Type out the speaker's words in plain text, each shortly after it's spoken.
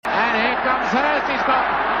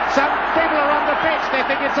they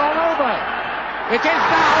think it's all over. It is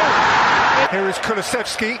now. Here is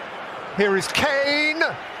Kulusevski. Here is Kane.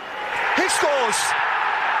 He scores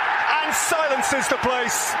and silences the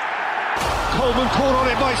place. Coleman caught on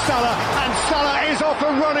it by Salah, and Salah is off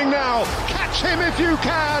and running now. Catch him if you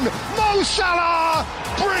can. Mo Salah,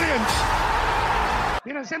 brilliant.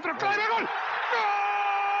 Mira el centro, clave, gol. Gol!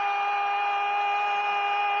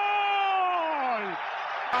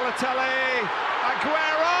 Balotelli,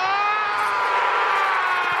 Aguero.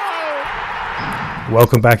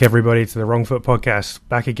 Welcome back, everybody, to the Wrong Foot Podcast.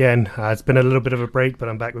 Back again. It's been a little bit of a break, but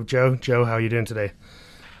I'm back with Joe. Joe, how are you doing today?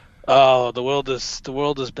 Oh, the world is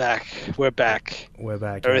back. We're back. We're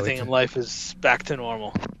back. Everything in life is back to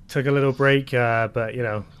normal. Took a little break, but you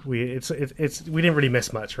know, we didn't really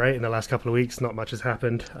miss much, right? In the last couple of weeks, not much has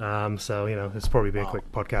happened. So you know, it's probably be a quick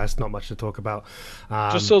podcast, not much to talk about.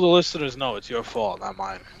 Just so the listeners know, it's your fault, not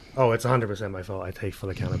mine. Oh, it's 100% my fault. I take full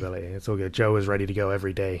accountability. It's all good. Joe was ready to go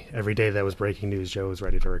every day. Every day there was breaking news, Joe was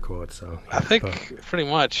ready to record. So I think pretty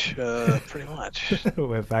much.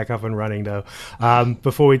 We're back up and running though.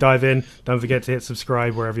 Before we dive in, don't forget to hit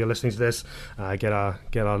subscribe wherever you're listening to this. Get our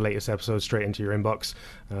latest episodes straight into your inbox.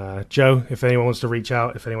 Joe, if anyone wants to reach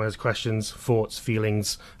out, if anyone has questions, thoughts,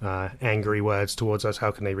 feelings, angry words towards us,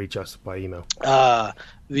 how can they reach us by email? The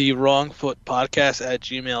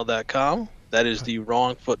wrongfootpodcast@gmail.com. That is the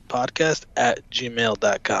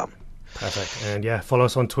wrongfootpodcast@gmail.com. Perfect. And yeah, follow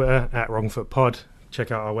us on Twitter @wrongfootpod.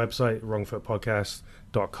 Check out our website,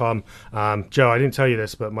 wrongfootpodcast.com. Joe, I didn't tell you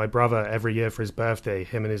this, but my brother, every year for his birthday,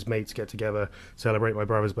 him and his mates get together, celebrate my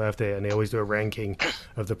brother's birthday, and they always do a ranking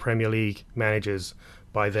of the Premier League managers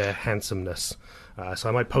by their handsomeness. So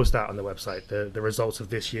I might post that on the website, the results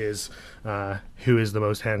of this year's who is the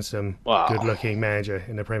most handsome, good-looking manager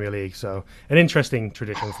in the Premier League. So an interesting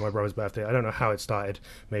tradition for my brother's birthday. I don't know how it started.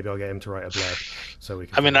 Maybe I'll get him to write a blurb so we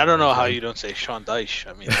can. I mean, I don't know how you don't say Sean Dyche.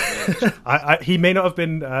 I mean, he may not have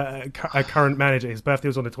been a current manager. His birthday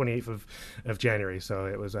was on the 28th of January, so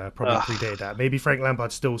it was probably predated that. Maybe Frank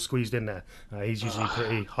Lampard still squeezed in there. He's usually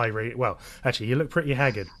pretty high rated. Well, actually, he looked pretty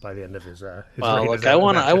haggard by the end of his. Well, look, I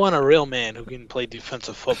want a real man who can play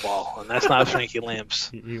defensive football, and that's not Frankie Lamps.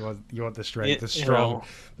 You want the strength, the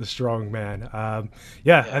strong man.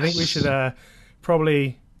 Yes. I think we should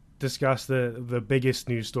probably discuss the biggest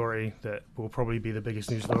news story that will probably be the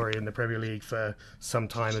biggest news story in the Premier League for some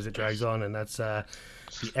time as it drags on, and that's the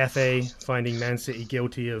FA finding Man City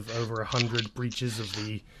guilty of over 100 breaches of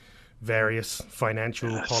the various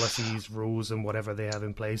financial policies, rules, and whatever they have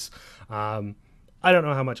in place. I don't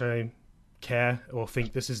know how much I care or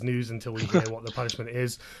think this is news until we hear what the punishment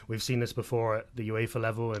is. We've seen this before at the UEFA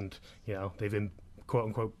level, and you know they've been quote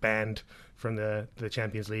unquote banned from the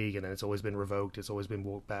Champions League, and then it's always been revoked, it's always been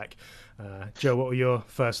walked back. Joe, what were your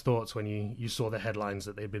first thoughts when you saw the headlines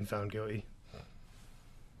that they'd been found guilty?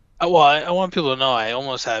 Well, I want people to know I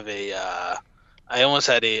almost became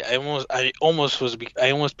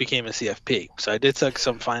a CFP. So I did take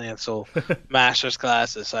some financial master's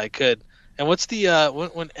classes, so I could. And what's the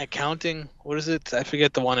when accounting? What is it? I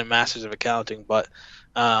forget the one in Masters of Accounting, but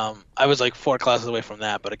I was like 4 classes away from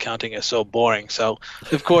that. But accounting is so boring. So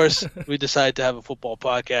of course we decided to have a football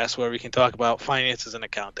podcast where we can talk about finances and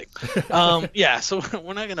accounting. So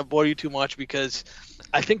we're not going to bore you too much because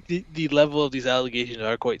I think the level of these allegations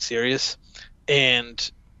are quite serious.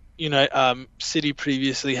 And you know, City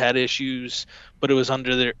previously had issues, but it was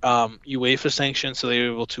under their UEFA sanctions, so they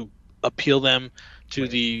were able to appeal them to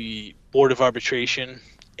the Board of Arbitration,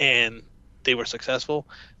 and they were successful.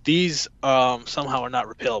 These somehow are not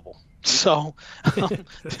repealable. So the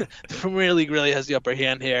Premier League really has the upper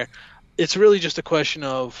hand here. It's really just a question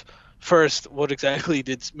of, first, what exactly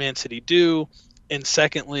did Man City do? And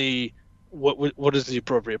secondly, what is the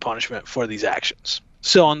appropriate punishment for these actions?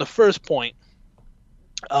 So on the first point,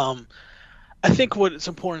 I think what it's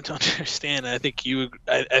important to understand, and I think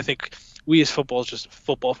we as football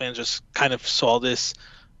fans just kind of saw this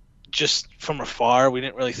just from afar. We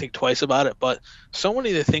didn't really think twice about it, but so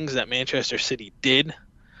many of the things that Manchester City did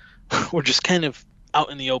were just kind of out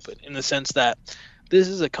in the open, in the sense that this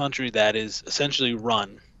is a country that is essentially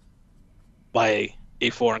run by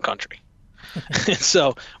a foreign country.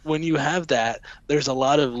 So when you have that, there's a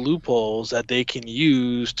lot of loopholes that they can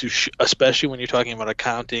use to, especially when you're talking about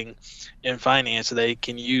accounting and finance, they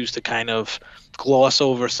can use to kind of gloss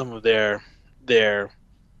over some of their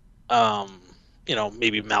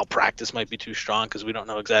maybe malpractice might be too strong because we don't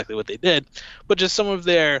know exactly what they did, but just some of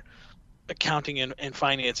their accounting and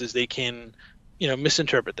finances, they can,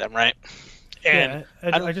 misinterpret them, right? And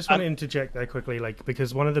I just want to interject there quickly, like,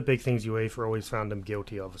 because one of the big things UEFA always found them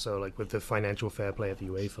guilty of, so like with the financial fair play at the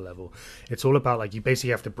UEFA level, it's all about like you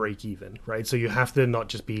basically have to break even, right? So you have to not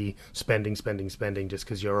just be spending just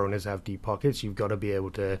because your owners have deep pockets. You've got to be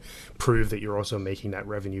able to prove that you're also making that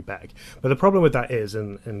revenue back. But the problem with that is,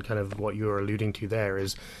 and kind of what you were alluding to there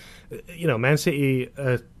is, you know, Man City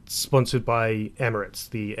sponsored by Emirates,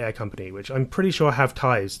 the air company, which I'm pretty sure have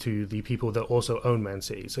ties to the people that also own Man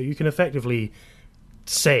City. So you can effectively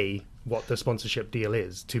say what the sponsorship deal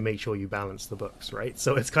is to make sure you balance the books, right?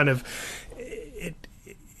 So it's kind of,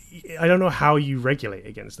 I don't know how you regulate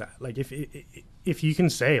against that. Like if you can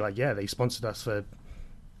say like, yeah, they sponsored us for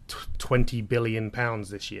 20 billion pounds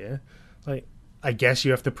this year, like I guess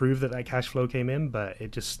you have to prove that cash flow came in, but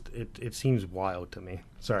it seems wild to me.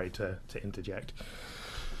 Sorry to interject.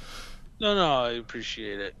 No, I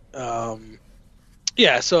appreciate it.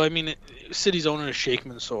 Yeah, so I mean, City's owner is Sheikh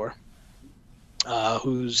Mansour,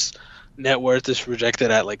 whose net worth is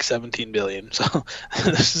projected at like 17 billion. So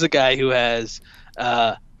this is a guy who has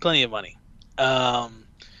plenty of money.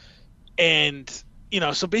 And you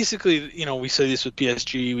know, so basically, you know, we say this with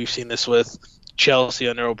PSG, we've seen this with Chelsea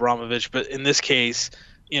under Abramovich, but in this case,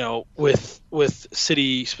 you know, with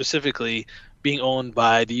City specifically being owned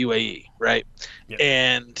by the UAE, right? Yeah.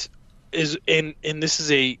 And this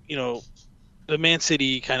is a, you know, the Man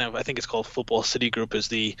City kind of, I think it's called Football City Group is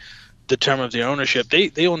the term of their ownership.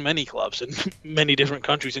 They own many clubs in many different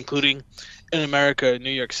countries, including in America, New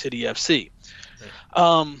York City FC.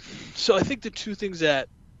 Right. So I think the two things that,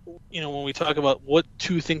 you know, when we talk about what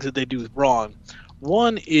two things that they do wrong,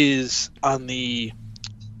 one is on the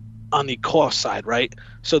cost side, right?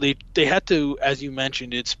 So they had to, as you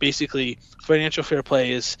mentioned, it's basically financial fair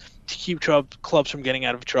play is to keep clubs from getting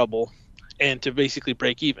out of trouble and to basically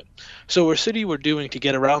break even. So what City were doing to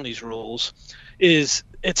get around these rules is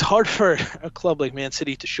it's hard for a club like Man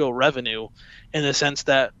City to show revenue in the sense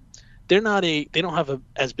that they don't have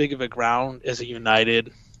as big of a ground as a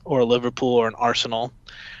United or a Liverpool or an Arsenal,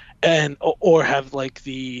 and or have like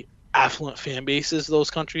the affluent fan bases those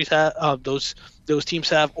countries have, those teams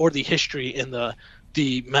have, or the history and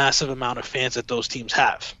the massive amount of fans that those teams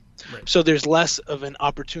have. Right. So there's less of an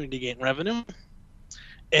opportunity to gain revenue,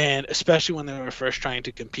 and especially when they were first trying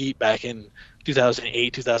to compete back in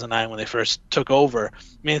 2008, 2009, when they first took over,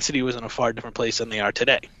 Man City was in a far different place than they are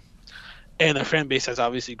today. And their fan base has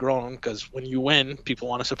obviously grown because when you win, people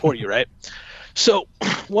want to support you, right? So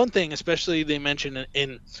one thing, especially they mentioned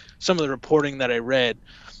in some of the reporting that I read,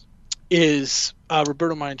 is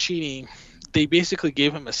Roberto Mancini, they basically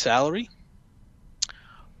gave him a salary,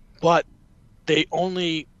 but they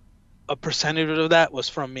only a percentage of that was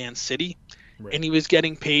from Man City, right. And he was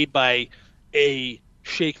getting paid by a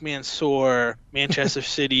Sheikh Mansour, Manchester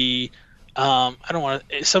City. I don't want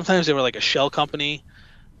to. Sometimes they were like a shell company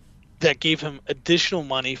that gave him additional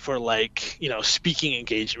money for, like, you know, speaking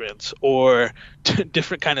engagements or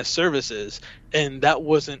different kind of services, and that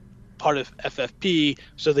wasn't part of FFP,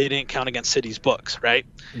 so they didn't count against City's books, right?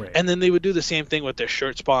 And then they would do the same thing with their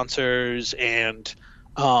shirt sponsors and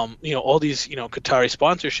you know, all these, you know, Qatari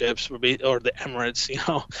sponsorships or the Emirates, you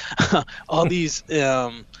know, all these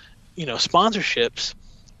you know, sponsorships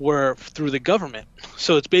were through the government.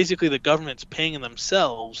 So it's basically the government's paying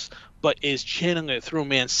themselves but is channeling it through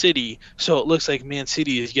Man City, so it looks like Man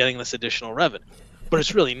City is getting this additional revenue. But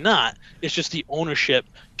it's really not. It's just the ownership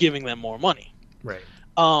giving them more money. Right.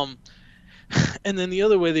 And then the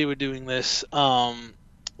other way they were doing this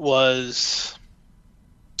was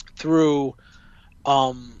through,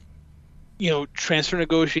 you know, transfer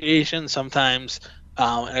negotiations. Sometimes,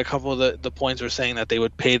 and a couple of the points were saying that they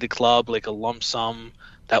would pay the club like a lump sum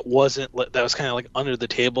that was kind of like under the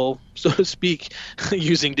table, so to speak,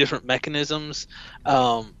 using different mechanisms.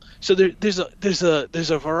 So there's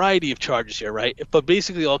a variety of charges here, right? But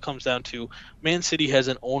basically, it all comes down to Man City has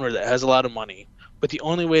an owner that has a lot of money, but the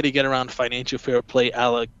only way to get around financial fair play,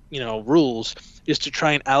 rules is to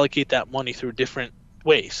try and allocate that money through different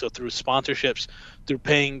ways. So through sponsorships, through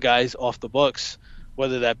paying guys off the books,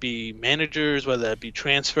 whether that be managers, whether that be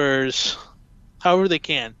transfers, however they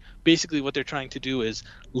can. Basically, what they're trying to do is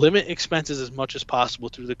limit expenses as much as possible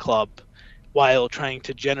through the club while trying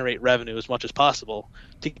to generate revenue as much as possible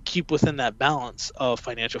to keep within that balance of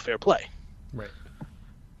financial fair play. Right.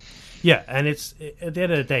 Yeah, and it's at the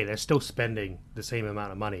end of the day, they're still spending the same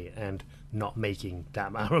amount of money and not making that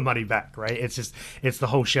amount of money back, right? It's the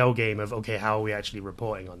whole shell game of, okay, how are we actually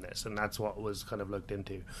reporting on this? And that's what was kind of looked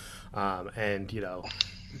into. And, you know,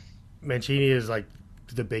 Mancini is like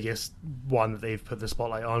the biggest one that they've put the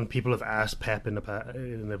spotlight on. People have asked Pep in the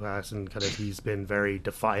past, and kind of he's been very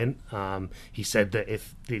defiant. He said that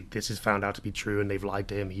if this is found out to be true and they've lied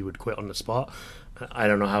to him, he would quit on the spot. I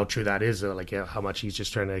don't know how true that is, or like how much he's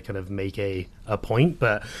just trying to kind of make a point,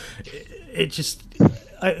 but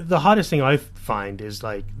the hardest thing I find is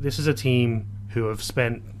like this is a team who have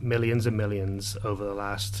spent millions and millions over the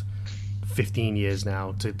last 15 years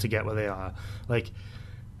now to get where they are. Like,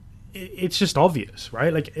 it's just obvious,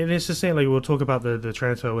 right? Like, and it's the same, like, we'll talk about the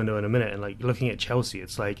transfer window in a minute, and like looking at Chelsea,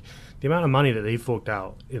 it's like the amount of money that they've forked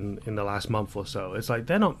out in the last month or so, it's like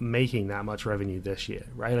they're not making that much revenue this year,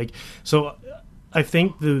 right? Like, so I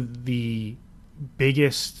think the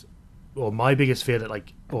biggest, or my biggest fear that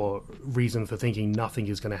like, or reason for thinking nothing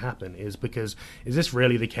is going to happen is because, is this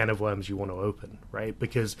really the can of worms you want to open, right?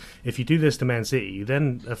 Because if you do this to Man City, you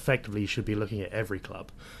then effectively should be looking at every club.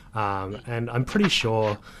 And I'm pretty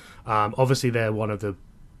sure, obviously they're one of the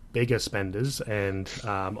bigger spenders, and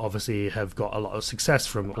obviously have got a lot of success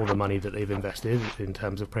from all the money that they've invested in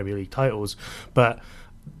terms of Premier League titles, but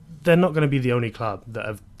they're not going to be the only club that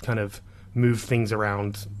have kind of moved things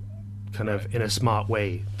around kind of in a smart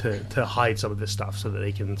way to hide some of this stuff so that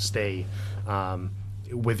they can stay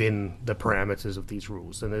within the parameters of these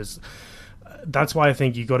rules. And that's why I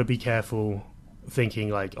think you got to be careful thinking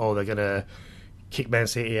like, oh, they're gonna kick Man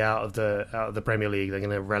City out of the Premier League, they're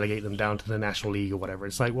gonna relegate them down to the National League or whatever.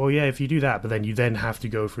 It's like, well, yeah, if you do that, but then you then have to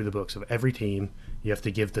go through the books of every team. You have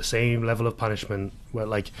to give the same level of punishment. Well,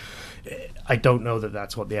 like, I don't know that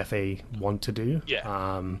that's what the FA want to do.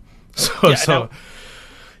 Yeah.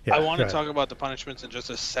 Yeah, I want to talk about the punishments in just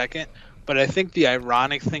a second, but I think the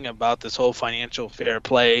ironic thing about this whole financial fair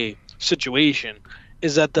play situation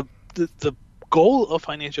is that the goal of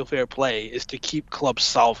financial fair play is to keep clubs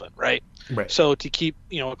solvent, right? Right. So to keep,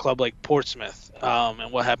 a club like Portsmouth,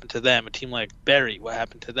 and what happened to them, a team like Bury, what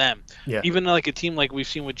happened to them, even like a team like we've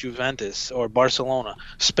seen with Juventus or Barcelona,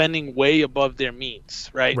 spending way above their means,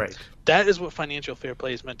 right? Right. That is what financial fair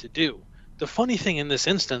play is meant to do. The funny thing in this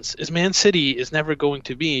instance is Man City is never going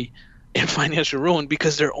to be in financial ruin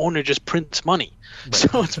because their owner just prints money. Right.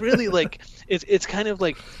 So it's really like it's kind of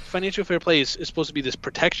like financial fair play is supposed to be this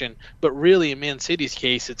protection, but really in Man City's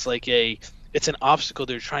case, it's like it's an obstacle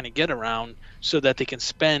they're trying to get around so that they can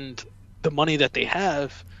spend the money that they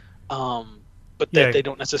have, but that they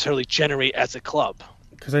don't necessarily generate as a club.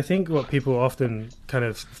 Because I think what people often kind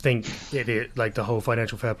of think like the whole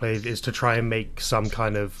financial fair play is to try and make some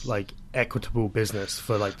kind of like equitable business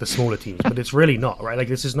for like the smaller teams, but it's really not, right? Like,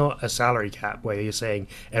 this is not a salary cap where you're saying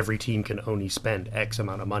every team can only spend X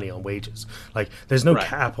amount of money on wages. Like, there's no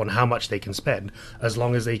cap on how much they can spend as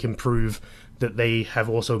long as they can prove that they have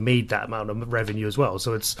also made that amount of revenue as well.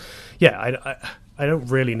 So it's, I don't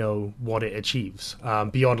really know what it achieves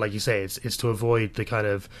beyond, like you say, it's to avoid the kind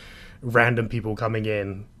of random people coming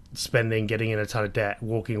in, spending, getting in a ton of debt,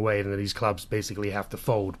 walking away, and then these clubs basically have to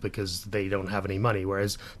fold because they don't have any money.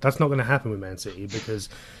 Whereas that's not going to happen with Man City, because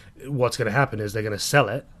what's going to happen is they're going to sell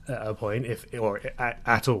it at a point, or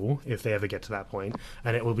at all, if they ever get to that point,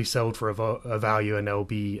 and it will be sold for a value, and there will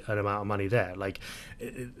be an amount of money there. Like,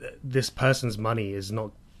 this person's money is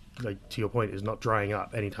not, like, to your point, is not drying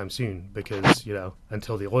up anytime soon, because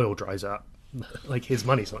until the oil dries up, like, his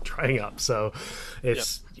money's not drying up. So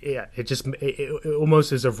it's it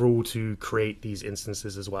almost is a rule to create these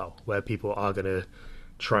instances as well, where people are going to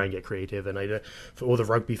try and get creative. And for all the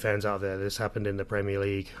rugby fans out there, this happened in the Premier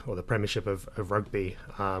League, or the Premiership of rugby,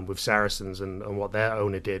 with Saracens, and what their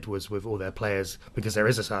owner did was with all their players, because there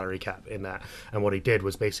is a salary cap in that, and what he did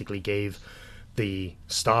was basically gave the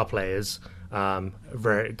star players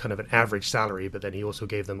very kind of an average salary, but then he also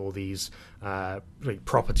gave them all these like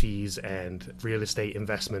properties and real estate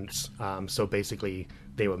investments, so basically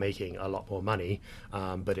they were making a lot more money,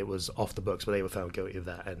 but it was off the books, but they were found guilty of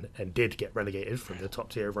that and did get relegated from the top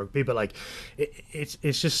tier of rugby. But like, it's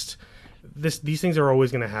just these things are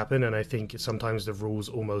always going to happen, and I think sometimes the rules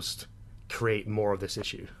almost create more of this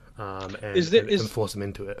issue and force them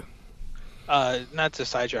into it. Not to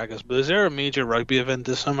sidetrack us, but is there a major rugby event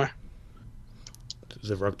this summer? There's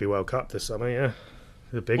a Rugby World Cup this summer, yeah.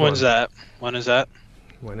 The big When's one. that? When is that?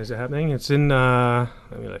 When is it happening? It's in,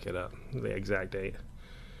 let me look it up, the exact date.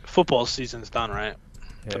 Football season's done, right?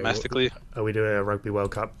 Yeah, domestically. Are we doing a Rugby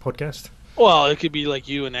World Cup podcast? Well, it could be like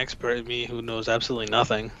you, an expert, and me, who knows absolutely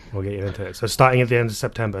nothing. We'll get you into it. So starting at the end of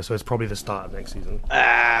September, so it's probably the start of next season.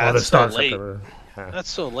 That's so late. Yeah. That's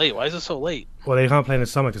so late. Why is it so late? Well, they can't play in the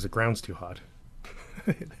summer because the ground's too hard.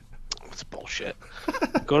 That's bullshit.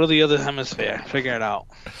 Go to the other hemisphere. Figure it out.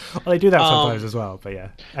 Well, they do that sometimes as well, but yeah.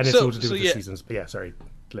 And it's all to do with the seasons. But yeah, sorry.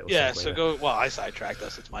 Yeah, so I sidetracked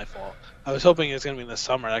us. It's my fault. I was hoping it was going to be in the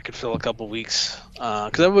summer. I could fill a couple weeks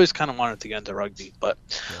because I've always kind of wanted to get into rugby. But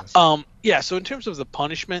so in terms of the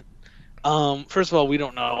punishment, first of all, we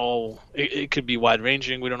don't know. It could be wide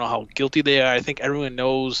ranging. We don't know how guilty they are. I think everyone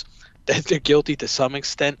knows that they're guilty to some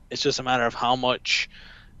extent. It's just a matter of how much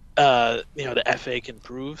the FA can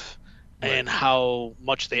prove. Right. And how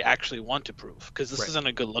much they actually want to prove, because this isn't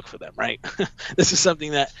a good look for them, right? This is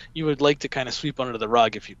something that you would like to kind of sweep under the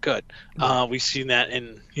rug if you could. We've seen that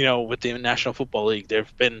in, with the National Football League. There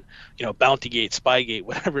have been, Bountygate, Spygate,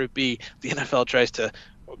 whatever it be. The NFL tries to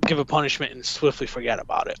give a punishment and swiftly forget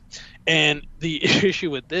about it. And the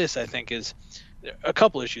issue with this, I think, is a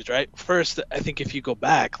couple issues, right? First, I think if you go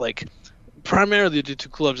back, like primarily the two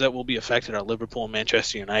clubs that will be affected are Liverpool and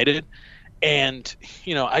Manchester United. And,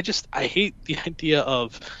 I hate the idea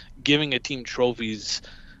of giving a team trophies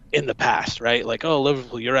in the past, right? Like, oh,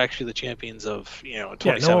 Liverpool, you're actually the champions of,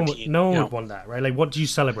 2017. No one would want that, right? Like, what do you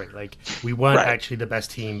celebrate? Like, we weren't actually the best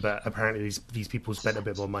team, but apparently these people spent a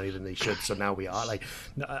bit more money than they should, so now we are. Like,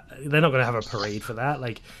 they're not going to have a parade for that.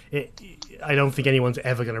 Like, I don't think anyone's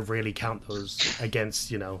ever going to really count those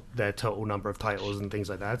against, their total number of titles and things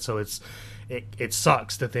like that. So it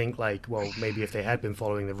sucks to think, like, well, maybe if they had been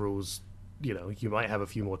following the rules, you might have a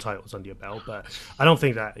few more titles under your belt, but I don't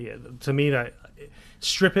think that. To me, that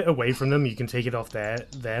strip it away from them, you can take it off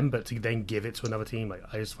them, but to then give it to another team, like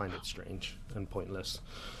I just find it strange and pointless.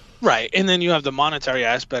 Right, and then you have the monetary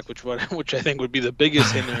aspect, which I think would be the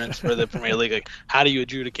biggest hindrance for the Premier League. Like, how do you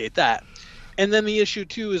adjudicate that? And then the issue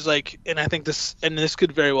too is like, and I think this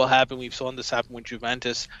could very well happen. We've seen this happen with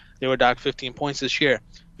Juventus. They were docked 15 points this year.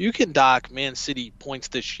 You can dock Man City points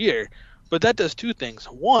this year, but that does two things.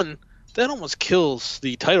 One, that almost kills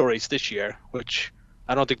the title race this year, which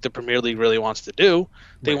I don't think the Premier League really wants to do.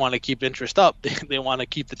 They want to keep interest up. They want to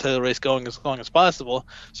keep the title race going as long as possible.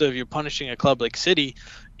 So if you're punishing a club like City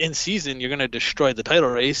in season, you're going to destroy the title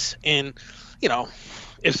race. And,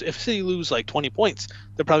 if City lose like 20 points,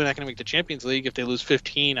 they're probably not going to make the Champions League. If they lose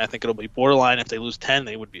 15, I think it'll be borderline. If they lose 10,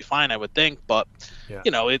 they would be fine, I would think. But,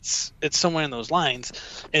 it's somewhere in those lines.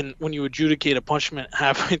 And when you adjudicate a punishment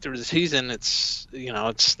halfway through the season, it's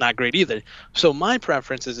not great either. So my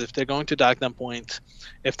preference is if they're going to dock them points,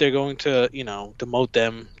 if they're going to, demote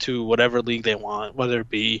them to whatever league they want, whether it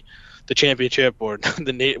be the championship or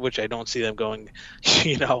which I don't see them going,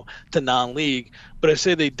 to non-league. But I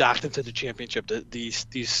say they docked into the championship.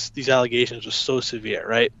 These allegations were so severe,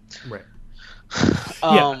 right? Right.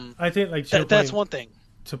 I think that's one thing.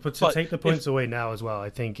 To take the points away now as well. I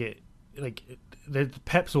think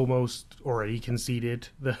Pep's almost already conceded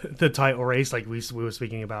the title race, like we were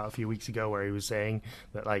speaking about a few weeks ago, where he was saying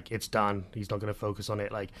that like it's done, he's not going to focus on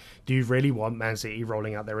it. Like, do you really want Man City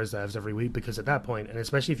rolling out their reserves every week? Because at that point, and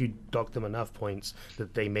especially if you dock them enough points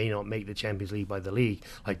that they may not make the Champions League by the league,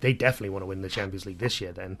 like they definitely want to win the Champions League this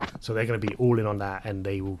year then, so they're going to be all in on that, and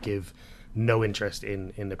they will give no interest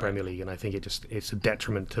in the Premier League. And I think it's a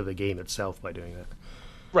detriment to the game itself by doing that.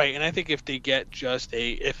 Right, and I think if they get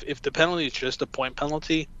if the penalty is just a point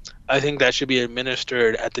penalty, I think that should be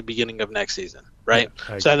administered at the beginning of next season, right?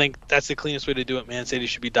 Yeah, I think that's the cleanest way to do it. Man City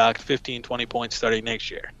should be docked 15, 20 points starting next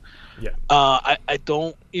year. Yeah. I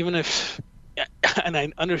don't, even if, and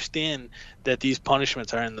I understand that these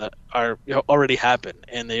punishments already happened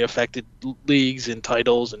and they affected leagues and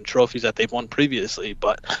titles and trophies that they've won previously,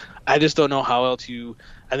 but I just don't know how else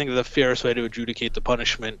I think the fairest way to adjudicate the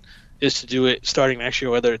punishment is to do it starting next year,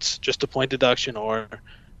 whether it's just a point deduction or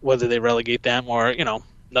whether they relegate them or,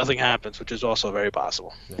 nothing happens, which is also very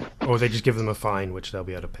possible. Yeah. Or they just give them a fine, which they'll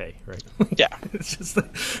be able to pay, right? Yeah. It's just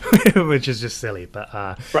which is just silly. But,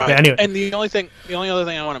 right. But anyway. And the only other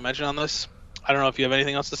thing I want to mention on this, I don't know if you have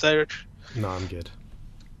anything else to say, Rich? No, I'm good.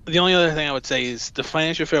 The only other thing I would say is the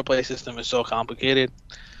financial fair play system is so complicated,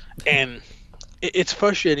 and it's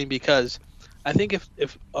frustrating because I think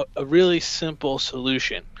if a really simple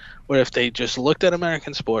solution, where if they just looked at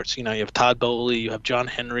American sports, you have Todd Bowley, you have John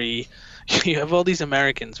Henry, you have all these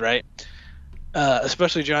Americans, right?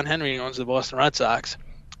 Especially John Henry, who owns the Boston Red Sox.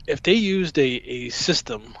 If they used a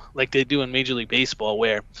system like they do in Major League Baseball,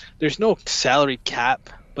 where there's no salary cap,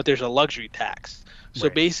 but there's a luxury tax. So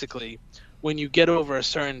basically, when you get over a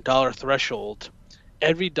certain dollar threshold,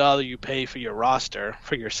 every dollar you pay for your roster,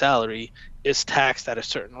 for your salary, is taxed at a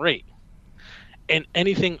certain rate. And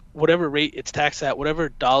anything, whatever rate it's taxed at, whatever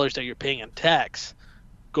dollars that you're paying in tax,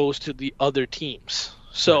 goes to the other teams.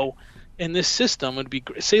 So in this system, it would be,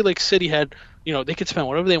 say like City had, they could spend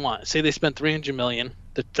whatever they want. Say they spent $300 million,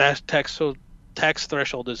 the tax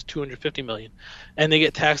threshold is $250 million, and they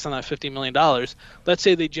get taxed on that $50 million. Let's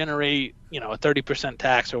say they generate, a 30%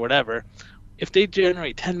 tax or whatever. if they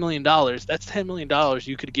generate $10 million, that's $10 million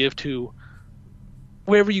you could give to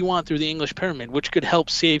wherever you want through the English pyramid, which could help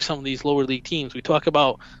save some of these lower league teams. We talk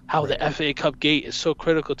about how the FA Cup gate is so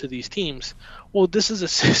critical to these teams. Well, this is a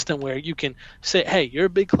system where you can say, hey, you're a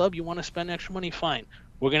big club, you want to spend extra money, fine.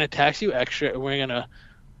 We're going to tax you extra, and we're going to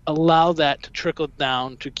allow that to trickle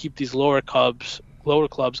down to keep these lower clubs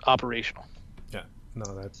operational. Yeah, no,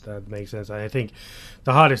 that makes sense. I think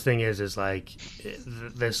the hardest thing is like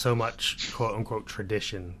there's so much quote unquote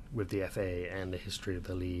tradition with the FA and the history of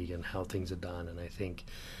the league and how things are done, and I think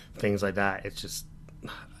things like that, it's just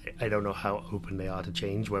I don't know how open they are to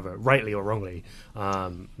change, whether rightly or wrongly.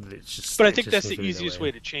 It's just. But I think that's the easiest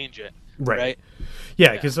way to change it, right?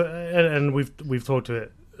 Yeah, because and we've talked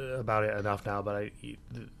about it enough now, but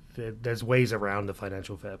there's ways around the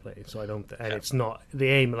financial fair play. So I don't, and it's not the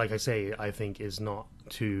aim. Like I say, I think is not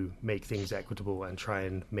to make things equitable and try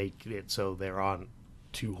and make it so there aren't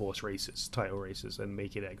two horse races, title races, and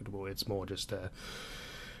make it equitable. It's more just to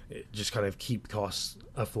just kind of keep costs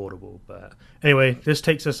affordable. But anyway, this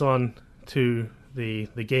takes us on to the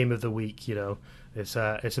game of the week. You know, it's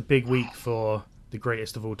a big week for the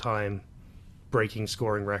greatest of all time, breaking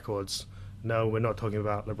scoring records. No, we're not talking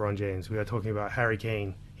about LeBron James. We are talking about Harry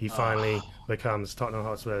Kane. He finally becomes Tottenham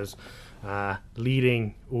Hotspur's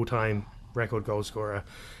leading all-time record goal scorer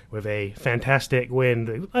with a fantastic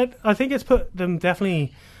win. I think it's put them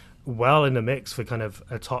definitely well in the mix for kind of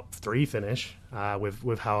a top 3 finish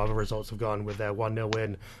with how other results have gone with their 1-0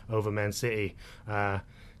 win over Man City.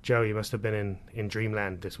 Joe, you must have been in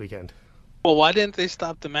dreamland this weekend. Well, why didn't they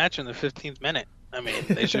stop the match in the 15th minute? I mean,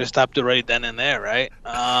 they should have stopped it right then and there, right?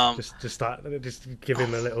 Just give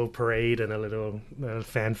him a little parade and a little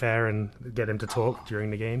fanfare and get him to talk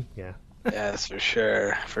during the game. Yeah. Yes, for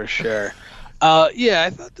sure. Yeah, I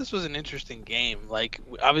thought this was an interesting game. Like,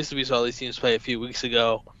 obviously, we saw these teams play a few weeks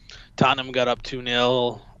ago. Tottenham got up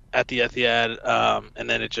 2-0 at the Etihad, and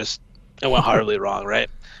then it went horribly wrong, right?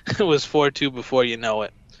 It was 4-2 before you know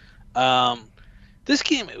it. This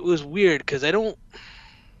game, it was weird because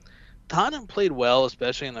Tottenham played well,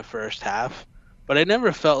 especially in the first half, but I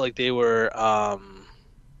never felt like they were, I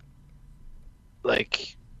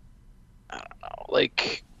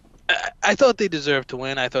thought they deserved to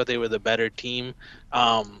win. I thought they were the better team.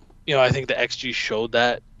 I think the XG showed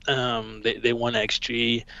that. They won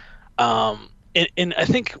XG. And I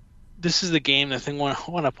think this is the game. The thing I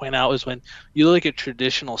want to point out is when you look at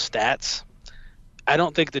traditional stats, I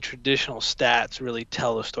don't think the traditional stats really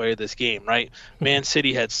tell the story of this game, right? Man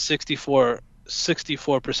City had 64%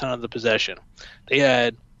 of the possession. They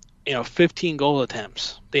had, 15 goal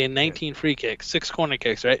attempts. They had 19 free kicks, 6 corner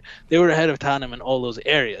kicks, right? They were ahead of Tottenham in all those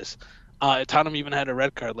areas. Tottenham even had a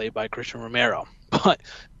red card laid by Christian Romero. But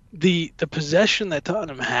the possession that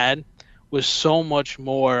Tottenham had was so much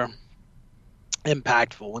more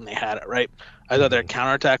impactful when they had it, right? I thought their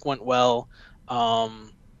counterattack went well.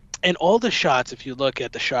 And all the shots, if you look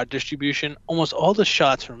at the shot distribution, almost all the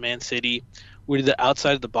shots from Man City were either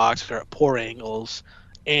outside of the box or at poor angles.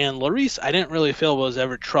 And Lloris, I didn't really feel was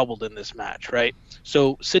ever troubled in this match, right?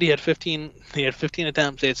 So City had 15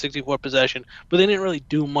 attempts, they had 64 possession, but they didn't really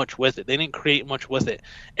do much with it. They didn't create much with it.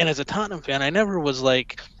 And as a Tottenham fan, I never was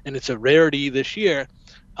like, and it's a rarity this year,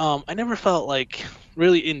 I never felt like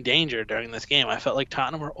really in danger during this game. I felt like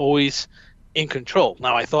Tottenham were always in control.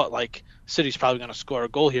 Now I thought like City's probably going to score a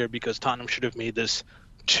goal here because Tottenham should have made this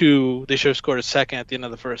they should have scored a second at the end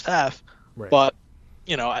of the first half. Right. But,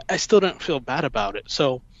 I still didn't feel bad about it.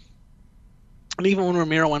 So, and even when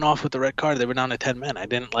Romero went off with the red card, they were down to 10 men. I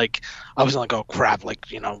wasn't like, oh crap, like,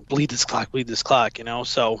 bleed this clock.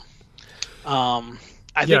 So,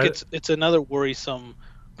 I think it's another worrisome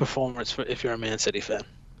performance if you're a Man City fan.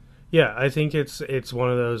 Yeah, I think it's one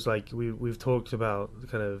of those, like we've talked about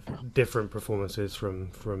kind of different performances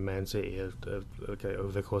from Man City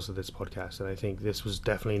over the course of this podcast, and I think this was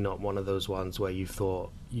definitely not one of those ones where you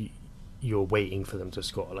thought you're waiting for them to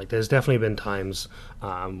score. Like there's definitely been times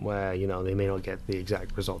where they may not get the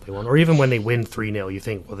exact result they want, or even when they win 3-0, you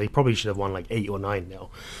think, well, they probably should have won like 8 or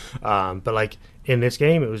 9-0. But like in this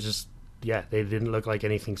game, it was just they didn't look like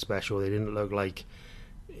anything special. They didn't look like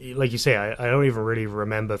you say, I don't even really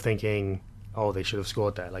remember thinking, oh, they should have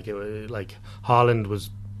scored that. Like it was like Haaland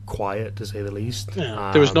was quiet to say the least.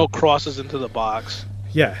 Yeah, there was no crosses into the box.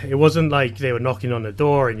 Yeah, it wasn't like they were knocking on the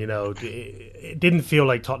door, and it didn't feel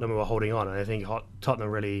like Tottenham were holding on. And I think Tottenham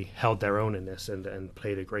really held their own in this and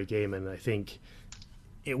played a great game. And I think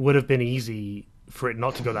it would have been easy for it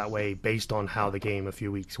not to go that way based on how the game a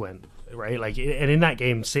few weeks went, right? Like, and in that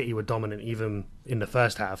game, City were dominant even in the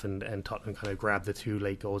first half, and Tottenham kind of grabbed the 2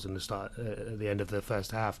 late goals in the start at the end of the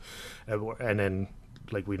first half, and then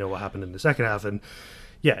like we know what happened in the second half. And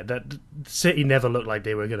yeah, that City never looked like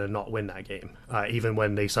they were going to not win that game, even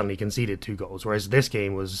when they suddenly conceded 2 goals. Whereas this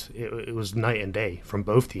game was it was night and day from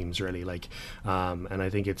both teams, really. And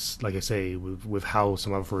I think it's like I say, with how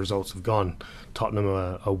some other results have gone, Tottenham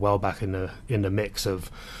are well back in the mix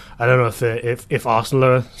of. I don't know if Arsenal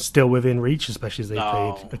are still within reach, especially as they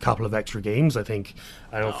played a couple of extra games. I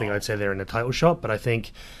don't think I'd say they're in a title shot, but I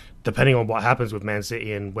think, depending on what happens with Man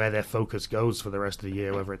City and where their focus goes for the rest of the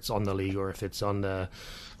year, whether it's on the league or if it's on the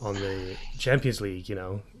Champions League,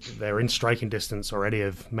 they're in striking distance already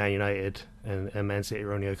of Man United, and Man City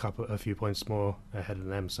are only a few points more ahead of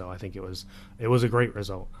them. So I think it was a great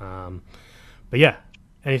result. But yeah,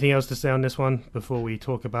 anything else to say on this one before we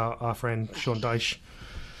talk about our friend Sean Dyche?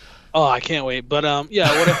 Oh, I can't wait. But what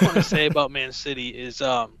I want to say about Man City is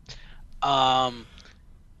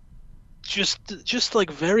just like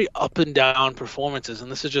very up and down performances, and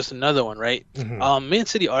this is just another one, right? Mm-hmm. Man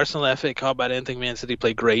City, Arsenal, FA Cup. I didn't think Man City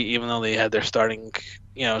played great, even though they had their starting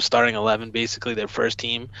 11, basically their first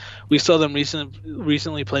team. We saw them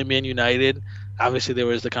recently play Man United. Obviously, there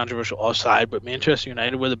was the controversial offside, but Manchester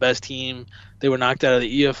United were the best team. They were knocked out of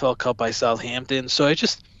the EFL Cup by Southampton. So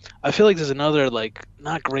I feel like there's another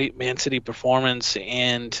not great Man City performance,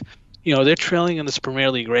 and they're trailing in this Premier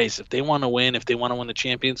League race. If they want to win the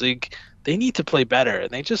Champions League, they need to play better. And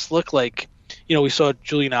they just look like, we saw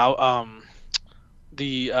Julian who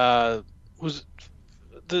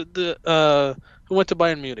went to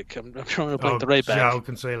Bayern Munich. I'm trying to play the right back.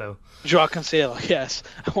 João Cancelo, yes.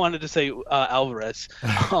 I wanted to say Alvarez.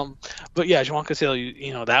 But yeah, João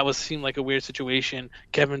Cancelo, that seemed like a weird situation.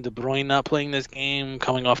 Kevin De Bruyne not playing this game,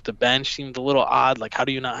 coming off the bench, seemed a little odd. Like, how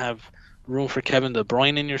do you not have room for Kevin De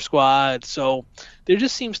Bruyne in your squad? So there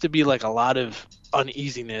just seems to be a lot of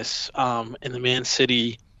uneasiness in the Man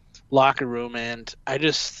City locker room, and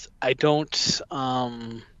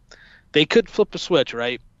they could flip a switch,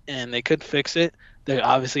 right? And they could fix it. They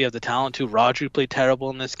obviously have the talent to. Rodri played terrible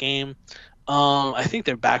in this game. I think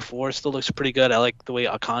their back four still looks pretty good. I like the way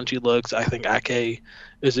Akanji looks. I think Ake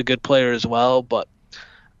is a good player as well, but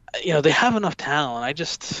they have enough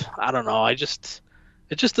talent. I don't know.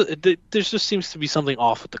 There just seems to be something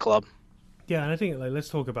off with the club. Yeah, and I think let's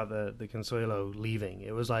talk about the Consuelo leaving.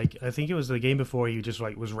 It was I think it was the game before he just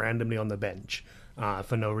was randomly on the bench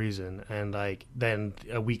for no reason, and then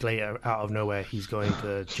a week later, out of nowhere, he's going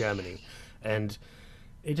to Germany, and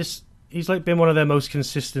he's been one of their most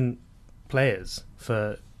consistent players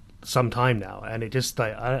for some time now, and it just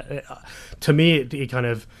to me it kind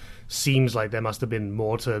of seems like there must have been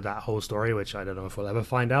more to that whole story, which I don't know if we'll ever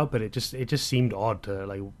find out, but it just seemed odd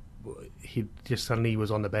to he just suddenly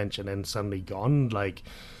was on the bench and then suddenly gone.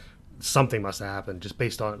 Something must have happened just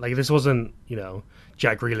based on this wasn't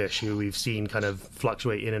Jack Grealish, who we've seen kind of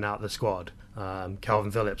fluctuate in and out of the squad.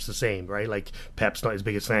 Calvin Phillips the same, right? Pep's not his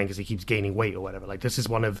biggest fan because he keeps gaining weight or whatever. This is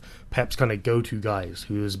one of Pep's kind of go-to guys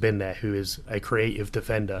who has been there, who is a creative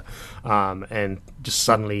defender, and just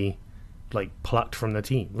suddenly plucked from the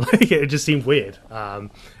team. It just seemed weird,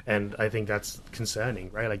 and I think that's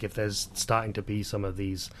concerning, right? If there's starting to be some of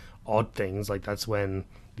these odd things, that's when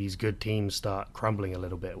these good teams start crumbling a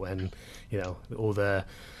little bit, when all the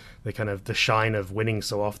kind of the shine of winning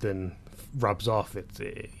so often rubs off.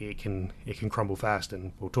 It can crumble fast,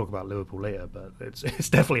 and we'll talk about Liverpool later, but it's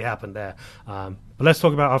definitely happened there. But let's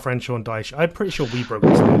talk about our friend Sean Dyche. I'm pretty sure we broke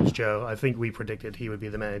this news, Joe. I think we predicted he would be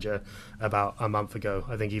the manager about a month ago,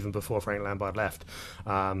 I think even before Frank Lampard left.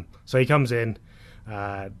 So he comes in,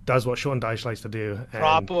 does what Sean Dyche likes to do,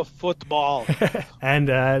 proper football,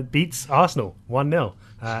 and beats Arsenal 1-0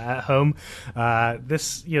 at home.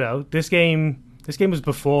 This game was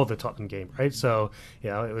before the Tottenham game, right? So,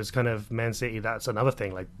 it was kind of Man City. That's another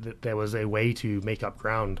thing. There was a way to make up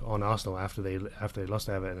ground on Arsenal after they lost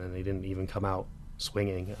to Everton, and they didn't even come out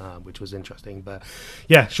swinging, which was interesting. But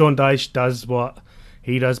yeah, Sean Dyche does what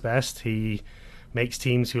he does best. He makes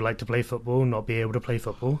teams who like to play football not be able to play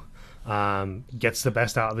football. Gets the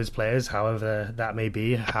best out of his players, however that may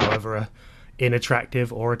be, however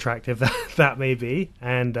unattractive or attractive that may be.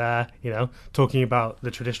 And talking about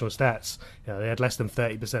the traditional stats, they had less than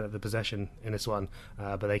 30% of the possession in this one,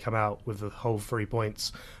 but they come out with the whole 3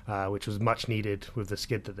 points, which was much needed with the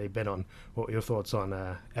skid that they've been on. What were your thoughts on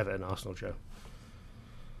Everton Arsenal, Joe?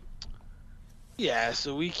 Yeah,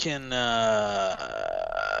 so we can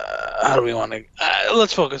how do we want to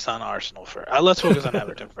let's focus on Arsenal first. Let's focus on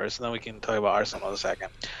Everton first, and then we can talk about Arsenal in a second.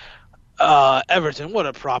 Everton, what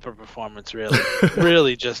a proper performance,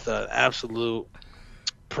 really. Just an absolute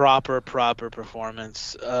proper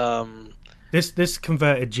performance. This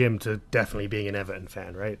converted Jim to definitely being an Everton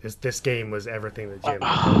fan, right? This game was everything that Jim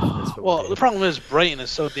wanted for this football Well, game. the problem is Brighton is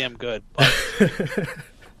so damn good. But,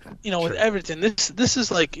 with Everton, this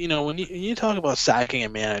is like, when you talk about sacking a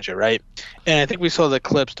manager, right? And I think we saw the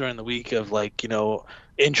clips during the week of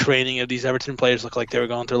in training of these Everton players look like they were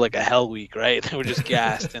going through like a hell week, right? They were just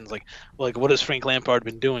gassed and like what has Frank Lampard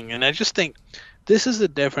been doing? And I just think this is the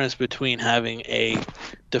difference between having a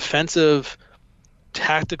defensive,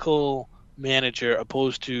 tactical manager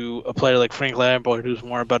opposed to a player like Frank Lampard who's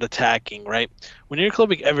more about attacking, right? When you're a club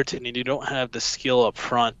like Everton and you don't have the skill up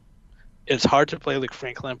front, it's hard to play like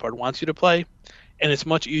Frank Lampard wants you to play, and it's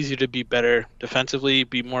much easier to be better defensively,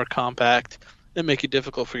 be more compact, and make it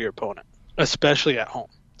difficult for your opponent, especially at home.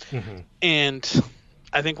 Mm-hmm. And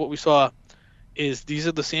I think what we saw is these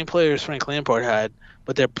are the same players Frank Lampard had,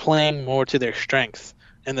 but they're playing more to their strength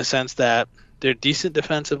in the sense that they're decent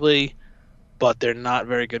defensively, but they're not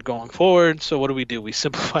very good going forward. So what do? We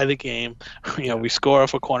simplify the game. We score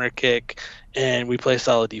off a corner kick, and we play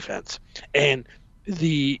solid defense. And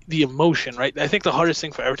the emotion, right? I think the hardest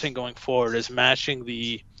thing for Everton going forward is matching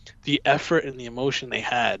the effort and the emotion they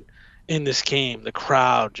had in this game. The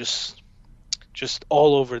crowd just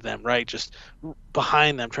all over them, right? Just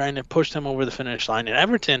behind them, trying to push them over the finish line. And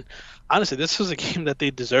Everton, honestly, this was a game that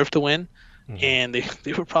they deserved to win. Mm-hmm. And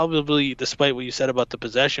they were probably, despite what you said about the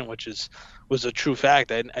possession, which was a true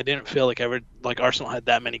fact, I didn't feel like Arsenal had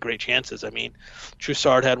that many great chances. I mean,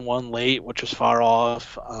 Trossard had one late, which was far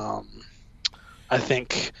off. I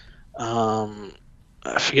think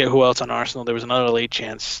I forget who else on Arsenal. There was another late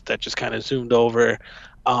chance that just kind of zoomed over.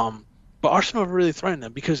 But Arsenal really threatened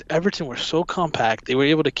them because Everton were so compact. They were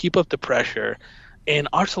able to keep up the pressure, and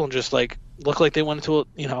Arsenal just looked like they went into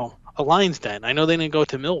a lion's den. I know they didn't go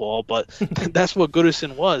to Millwall, but that's what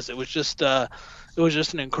Goodison was. It was just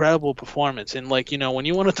an incredible performance. And when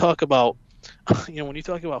you want to talk about when you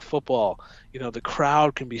talk about football, the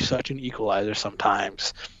crowd can be such an equalizer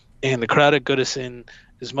sometimes. And the crowd at Goodison,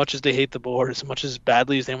 as much as they hate the board, as much as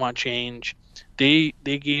badly as they want change, they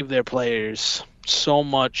gave their players so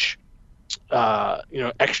much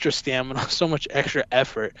extra stamina, so much extra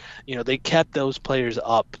effort. They kept those players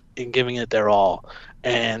up and giving it their all.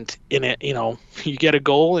 And in it, you get a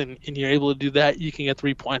goal and you're able to do that, you can get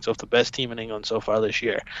 3 points off the best team in England so far this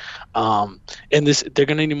year. And they're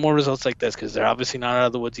going to need more results like this because they're obviously not out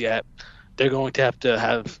of the woods yet. They're going to have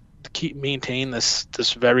to maintain this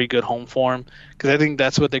very good home form because I think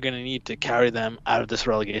that's what they're going to need to carry them out of this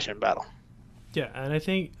relegation battle. Yeah, and I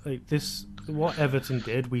think what Everton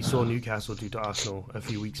did, we saw Newcastle do to Arsenal a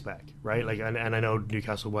few weeks back, right? And I know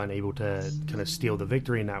Newcastle weren't able to kind of steal the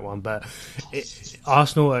victory in that one, but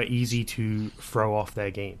Arsenal are easy to throw off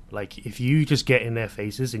their game. If you just get in their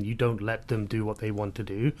faces and you don't let them do what they want to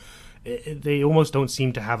do, they almost don't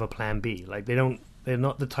seem to have a plan B. They're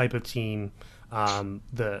not the type of team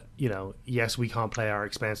that, yes, we can't play our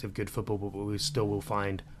expansive good football, but we still will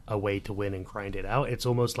find a way to win and grind it out. It's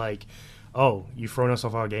almost like, oh, you've thrown us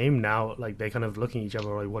off our game. Now, they're kind of looking at each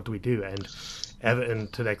other like, what do we do? And Everton,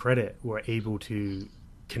 to their credit, were able to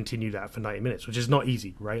continue that for 90 minutes, which is not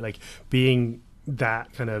easy, right? Being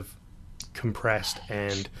that kind of compressed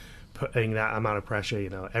and putting that amount of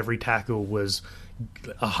pressure, every tackle was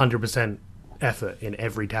 100% effort in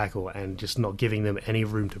every tackle, and just not giving them any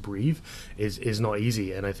room to breathe is not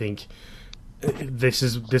easy. And I think this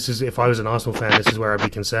is if I was an Arsenal fan, this is where I'd be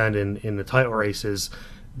concerned in the title races.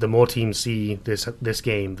 The more teams see this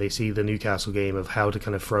game, they see the Newcastle game of how to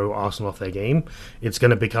kind of throw Arsenal off their game, it's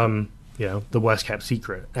going to become the worst kept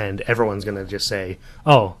secret, and everyone's going to just say,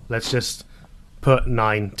 oh, let's just put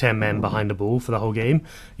 9-10 men behind the ball for the whole game.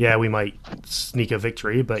 Yeah, we might sneak a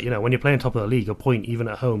victory, but when you're playing top of the league, a point even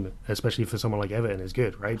at home, especially for someone like Everton, is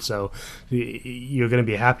good, right? So you're going to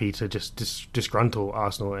be happy to just disgruntle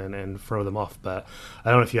Arsenal and throw them off. But I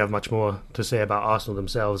don't know if you have much more to say about Arsenal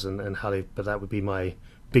themselves and how but that would be my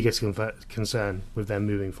biggest concern with them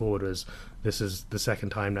moving forward. Was this is the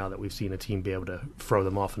second time now that we've seen a team be able to throw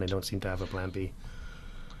them off, and they don't seem to have a plan B.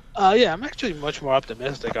 Yeah, I'm actually much more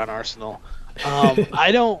optimistic on Arsenal.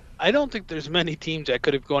 I don't think there's many teams that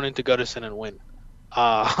could have gone into Goodison and win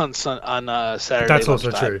on Saturday. That's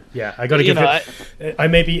also true. Yeah, I got to give it. I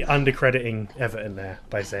may be undercrediting Everton there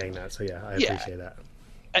by saying that. So yeah, I appreciate that.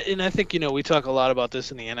 And I think we talk a lot about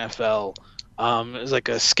this in the NFL. It's like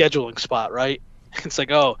a scheduling spot, right? It's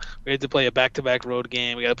like, oh, we had to play a back-to-back road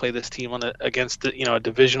game. We got to play this team against a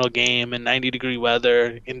divisional game in 90-degree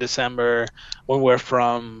weather in December when we're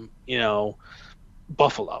from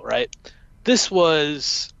Buffalo, right? This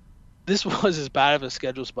was as bad of a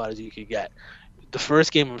schedule spot as you could get. The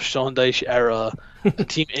first game of Sean Dyche era, a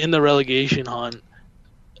team in the relegation hunt,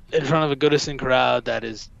 in front of a Goodison crowd that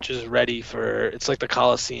is just ready for, it's like the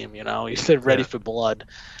Coliseum, you said ready for blood.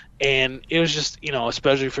 And it was just,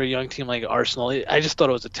 especially for a young team like Arsenal, I just thought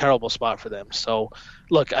it was a terrible spot for them. So,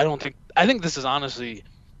 look, I think this is honestly,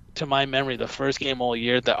 to my memory, the first game all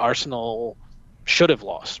year that Arsenal should have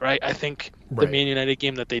lost, right? I think the Man United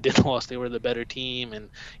game that they did lost, they were the better team. And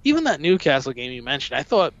even that Newcastle game you mentioned, I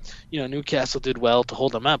thought, Newcastle did well to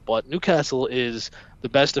hold them up, but Newcastle is the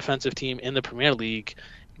best defensive team in the Premier League.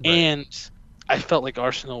 Right. And I felt like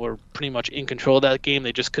Arsenal were pretty much in control of that game.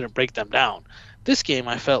 They just couldn't break them down. This game,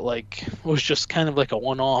 I felt like was just kind of like a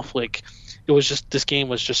one-off. Like, it was just, this game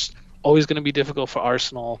was just always going to be difficult for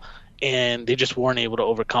Arsenal, and they just weren't able to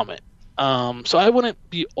overcome it. So I wouldn't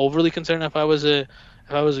be overly concerned if I was a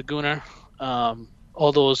Gooner.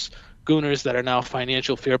 All those Gooners that are now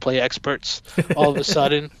financial fair play experts, all of a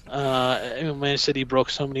sudden, Man City broke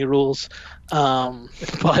so many rules.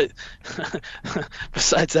 But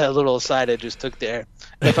besides that little aside I just took there,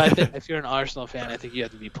 if you're an Arsenal fan, I think you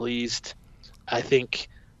have to be pleased. I think,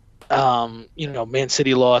 Man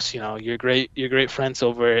City lost. Your great friends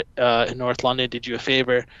over in North London did you a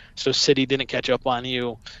favor. So City didn't catch up on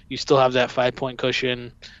you. You still have that 5-point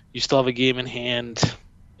cushion. You still have a game in hand.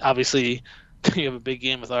 Obviously, you have a big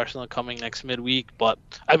game with Arsenal coming next midweek, but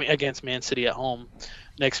against Man City at home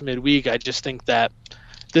next midweek. I just think that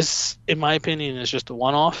this, in my opinion, is just a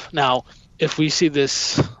one-off. Now, if we see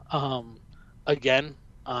this again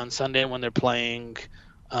on Sunday when they're playing.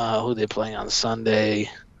 Who are they playing on Sunday?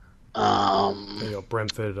 They got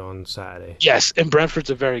Brentford on Saturday. Yes, and Brentford's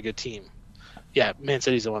a very good team. Yeah, Man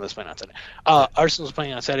City's the one that's playing on Sunday. Arsenal's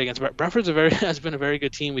playing on Saturday against Brentford's has been a very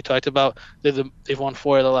good team. We talked about they've won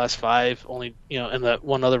 4 of the last 5. Only and the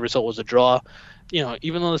one other result was a draw.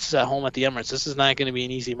 Even though this is at home at the Emirates, this is not going to be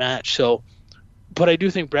an easy match. So, but I do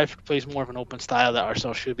think Brentford plays more of an open style that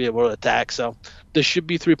Arsenal should be able to attack. So there should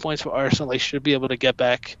be 3 points for Arsenal. They should be able to get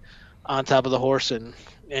back on top of the horse and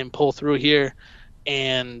pull through here.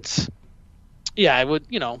 And yeah, I would,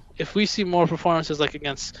 if we see more performances like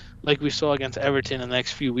we saw against Everton in the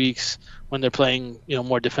next few weeks when they're playing,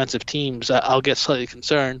 more defensive teams, I'll get slightly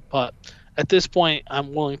concerned. But at this point,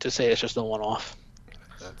 I'm willing to say it's just a one-off.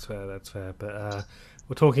 That's fair. But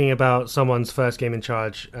we're talking about someone's first game in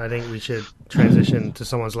charge. I think we should transition to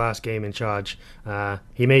someone's last game in charge.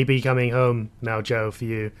 He may be coming home now, Joe, for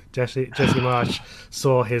you. Jesse Marsch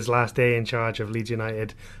saw his last day in charge of Leeds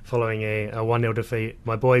United following a 1-0 defeat.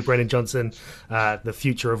 My boy, Brennan Johnson, the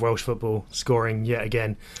future of Welsh football, scoring yet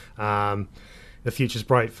again. The future's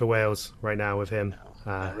bright for Wales right now with him.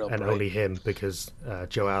 And only him, because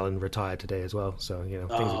Joe Allen retired today as well. So,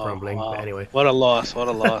 things are crumbling. Wow. But anyway. What a loss.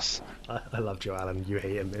 I love Joe Allen. You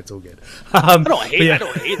hate him. It's all good. I don't hate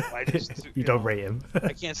him. I just, you don't rate him.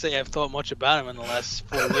 I can't say I've thought much about him in the last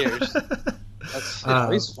 4 years. That's,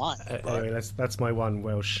 he's fine. Anyway, that's my one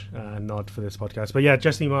Welsh nod for this podcast. But yeah,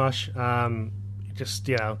 Jesse Marsch, just,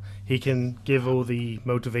 he can give all the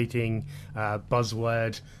motivating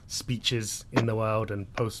buzzword speeches in the world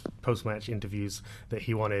and post-match interviews that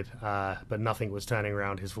he wanted, but nothing was turning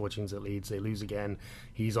around his fortunes at Leeds. They lose again.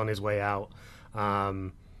 He's on his way out.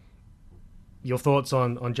 Your thoughts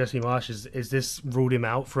on Jesse Marsch? Is this ruled him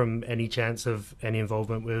out from any chance of any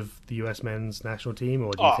involvement with the US men's national team,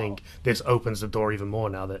 or do you think this opens the door even more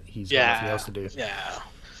now that he's got nothing else to do? Yeah.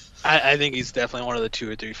 I think he's definitely one of the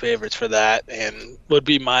 2 or 3 favorites for that, and would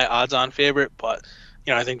be my odds-on favorite. But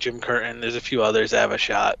I think Jim Curtin. There's a few others that have a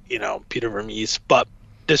shot. Peter Vermees, but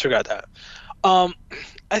disregard that. I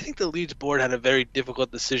think the Leeds board had a very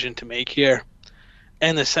difficult decision to make here,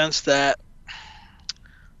 in the sense that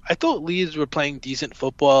I thought Leeds were playing decent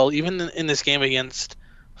football, even in this game against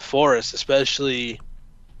Forest, especially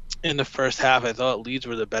in the first half. I thought Leeds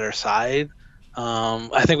were the better side.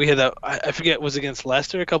 I think we had that. I forget, it was against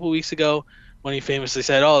Leicester a couple weeks ago when he famously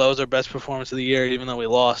said, "Oh, that was our best performance of the year, even though we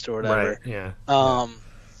lost," or whatever. Right. Yeah.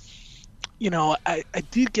 I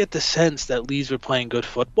did get the sense that Leeds were playing good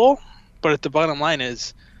football, but the bottom line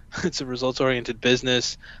is, it's a results-oriented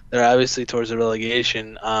business. They're obviously towards the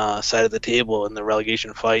relegation side of the table in the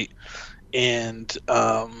relegation fight, and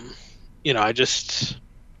I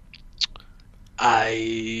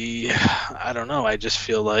don't know. I just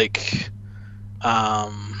feel like.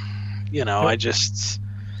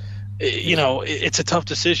 It's a tough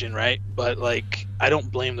decision, right? But I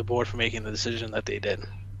don't blame the board for making the decision that they did.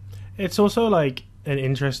 It's also an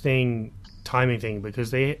interesting timing thing, because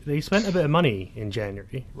they spent a bit of money in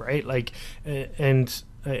January, right?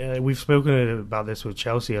 We've spoken about this with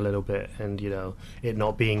Chelsea a little bit, and it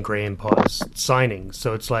not being Graham Potter's signing.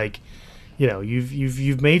 So it's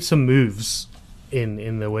you've made some moves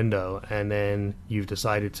in the window, and then you've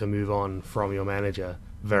decided to move on from your manager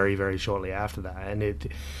very, very shortly after that, and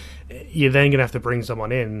you're then going to have to bring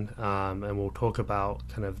someone in, and we'll talk about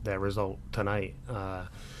kind of their result tonight,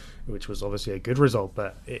 which was obviously a good result,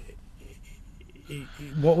 but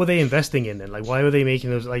what were they investing in then? Like, why were they making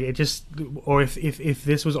those? Like, it just, or if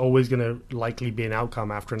this was always going to likely be an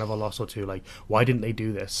outcome after another loss or two, like, why didn't they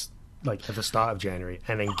do this like at the start of January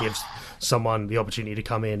and then give someone the opportunity to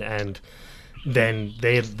come in, and then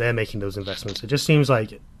they're making those investments? It just seems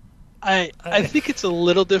like I think it's a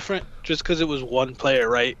little different just because it was one player,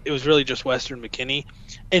 right? It was really just Weston McKennie,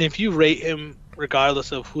 and if you rate him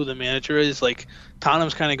regardless of who the manager is, like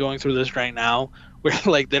Tottenham's kind of going through this right now, where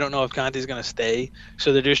like they don't know if Conte's going to stay,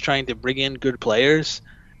 so they're just trying to bring in good players,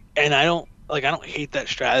 and I don't hate that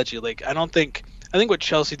strategy. Like I think what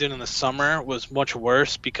Chelsea did in the summer was much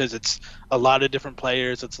worse because it's a lot of different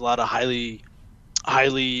players, it's a lot of highly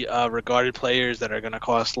regarded players that are going to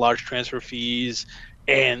cost large transfer fees.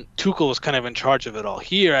 And Tuchel was kind of in charge of it all.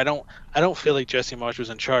 Here, I don't feel like Jesse Marsch was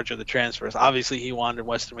in charge of the transfers. Obviously, he wanted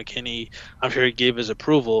Weston McKennie. I'm sure he gave his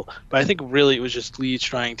approval. But I think really it was just Leeds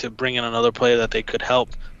trying to bring in another player that they could help,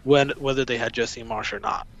 whether they had Jesse Marsch or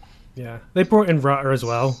not. Yeah, they brought in Rutter as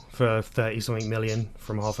well for 30-something million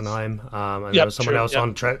from Hoffenheim. And there was someone else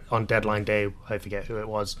on deadline day, I forget who it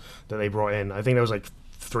was, that they brought in. I think there was like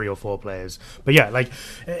 3 or 4 players. But yeah, like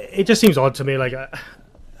it just seems odd to me. Like,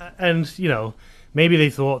 and you know, maybe they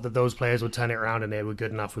thought that those players would turn it around and they were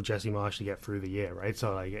good enough with Jesse Marsch to get through the year, right?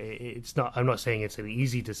 So like, it's not. I'm not saying it's an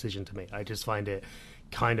easy decision to make. I just find it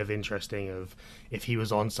kind of interesting of if he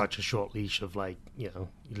was on such a short leash of like, you know,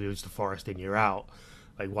 you lose to Forest and you're out.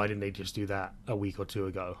 Like, why didn't they just do that a week or two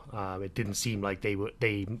ago? It didn't seem like they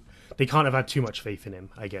can't have had too much faith in him,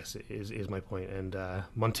 I guess, is my point. And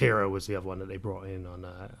Montero was the other one that they brought in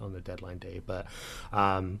on the deadline day. But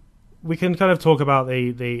we can kind of talk about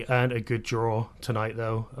they earned a good draw tonight,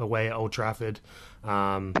 though, away at Old Trafford.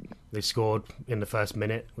 They scored in the first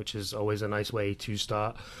minute, which is always a nice way to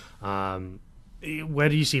start. Where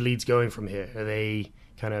do you see Leeds going from here? Are they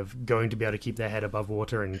kind of going to be able to keep their head above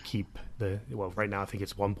water and keep right now I think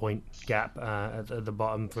it's 1 point gap at the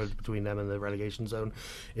bottom between them and the relegation zone.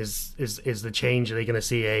 Is the change, are they going to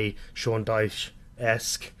see a Sean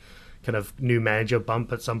Dyche-esque kind of new manager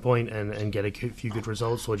bump at some point and get a few good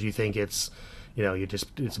results, or do you think it's, you know,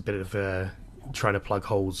 it's a bit of trying to plug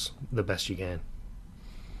holes the best you can?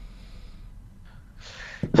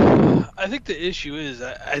 I think the issue is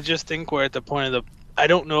I just think we're at the point of I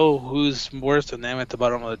don't know who's worse than them at the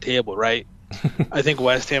bottom of the table, right? I think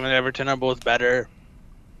West Ham and Everton are both better.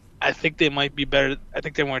 I think they might be better. I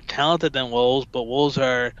think they're more talented than Wolves, but Wolves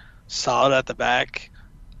are solid at the back,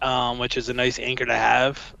 which is a nice anchor to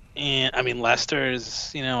have. And I mean, Leicester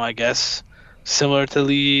is, you know, I guess similar to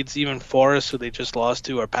Leeds. Even Forest, who they just lost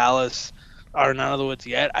to, or Palace, are not out of the woods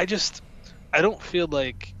yet. I don't feel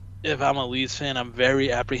like, if I'm a Leeds fan, I'm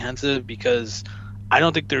very apprehensive because I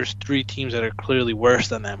don't think there's 3 teams that are clearly worse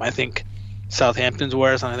than them. I think Southampton's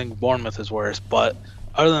worse, and I think Bournemouth is worse. But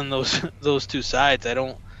other than those 2 sides, I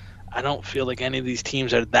don't feel like any of these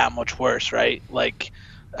teams are that much worse, right? Like,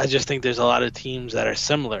 I just think there's a lot of teams that are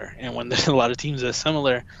similar, and when there's a lot of teams that are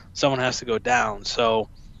similar, someone has to go down. So,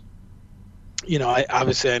 you know,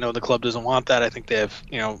 I know the club doesn't want that. I think they have,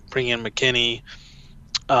 you know, bring in McKennie,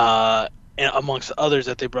 and amongst others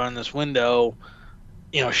that they brought in this window,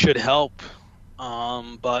 you know, should help.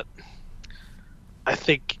 But I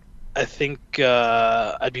think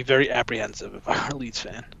I'd be very apprehensive if I were a Leeds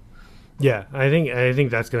fan. Yeah, I think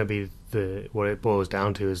that's going to be what it boils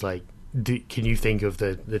down to is like, can you think of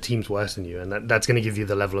the teams worse than you? And that's going to give you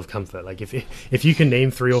the level of comfort. Like if you can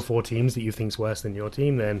name 3 or 4 teams that you think's worse than your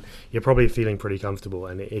team, then you're probably feeling pretty comfortable.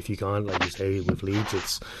 And if you can't, like you say with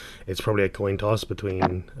Leeds, it's probably a coin toss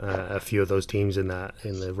between a few of those teams in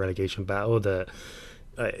the relegation battle. That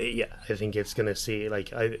I think it's going to see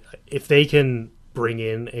like if they can bring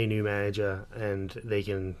in a new manager and they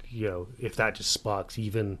can, you know, if that just sparks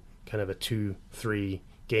even kind of a 2-3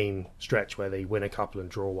 game stretch where they win a couple and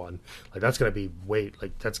draw one, like that's going to be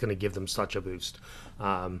that's going to give them such a boost.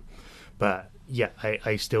 But yeah,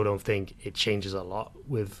 I still don't think it changes a lot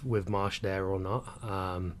with Marsch there or not.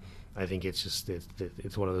 I think it's just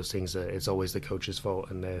it's one of those things that it's always the coach's fault,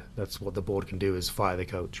 and that's what the board can do is fire the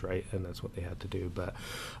coach, right? And that's what they had to do. But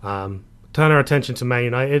turn our attention to Man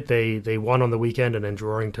United. They won on the weekend and then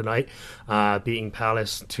drawing tonight, beating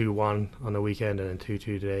Palace 2-1 on the weekend and then 2-2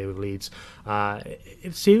 today with Leeds.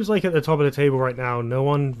 It seems like at the top of the table right now, no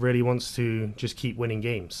one really wants to just keep winning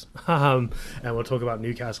games. And we'll talk about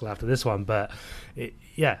Newcastle after this one, but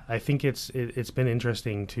I think it's been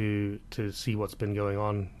interesting to see what's been going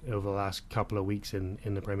on over the last couple of weeks in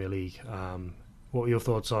the Premier League. What were your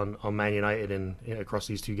thoughts on Man United and across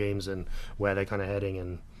these two games and where they're kind of heading?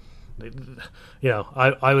 And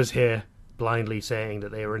I was here blindly saying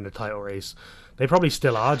that they were in the title race. They probably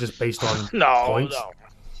still are, just based on points. No.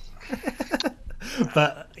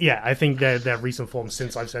 But yeah, I think their recent form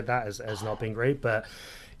since I've said that has not been great. But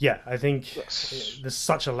yeah, I think there's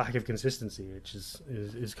such a lack of consistency, which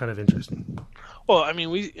is kind of interesting. Well, I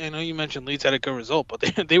mean, I know you mentioned Leeds had a good result, but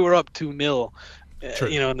they were up 2-0. In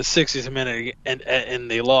the 60th minute,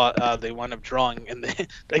 and they lost. They wound up drawing, and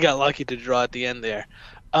they got lucky to draw at the end there.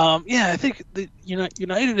 I think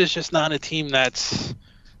United is just not a team they're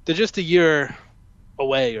just a year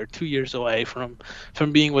away or 2 years away from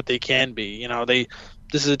being what they can be.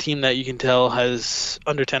 This is a team that you can tell has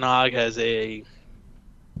under Ten Hag has a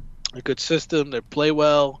good system. They play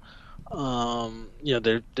well.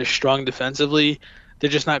 They're strong defensively.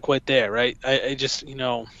 They're just not quite there, right? I just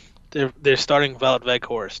They're starting Wout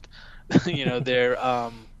Weghorst.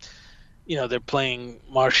 They're playing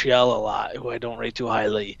Martial a lot, who I don't rate too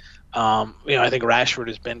highly. I think Rashford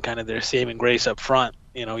has been kind of their saving grace up front.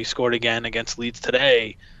 He scored again against Leeds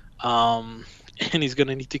today, and he's going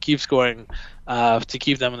to need to keep scoring to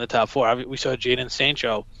keep them in the top four. We saw Jadon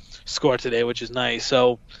Sancho score today, which is nice.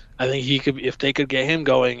 So I think he could, if they could get him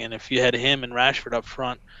going, and if you had him and Rashford up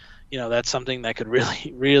front, that's something that could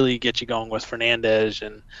really, really get you going with Fernandes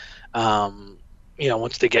and.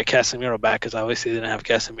 Once they get Casemiro back, because obviously they didn't have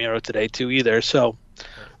Casemiro today too either. So,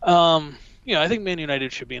 I think Man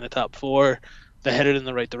United should be in the top four. They're headed in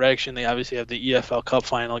the right direction. They obviously have the EFL Cup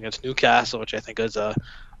final against Newcastle, which I think is a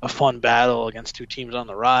fun battle against two teams on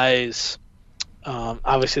the rise.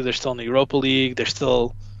 Obviously, they're still in the Europa League. They're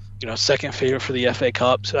still, second favorite for the FA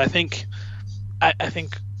Cup. So I think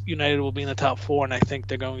United will be in the top four, and I think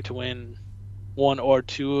they're going to win one or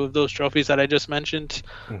two of those trophies that I just mentioned.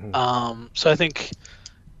 Mm-hmm. So I think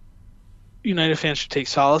United fans should take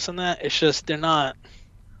solace in that. It's just they're not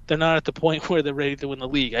at the point where they're ready to win the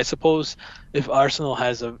league. I suppose if Arsenal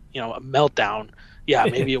has a meltdown,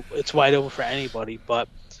 maybe it's wide open for anybody. But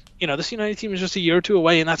this United team is just a year or two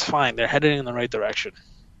away, and that's fine. They're headed in the right direction.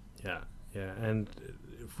 Yeah. And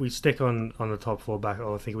if we stick on the top four back,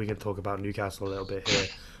 I think we can talk about Newcastle a little bit here.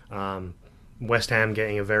 West Ham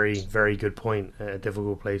getting a very, very good point at a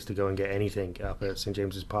difficult place to go and get anything up at St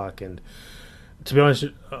James's Park. And to be honest,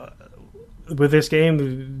 with this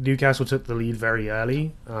game, Newcastle took the lead very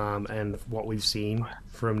early. And what we've seen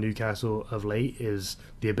from Newcastle of late is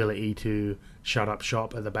the ability to shut up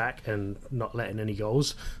shop at the back and not letting any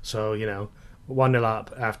goals. So, 1-0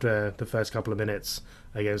 up after the first couple of minutes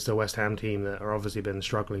against the West Ham team that are obviously been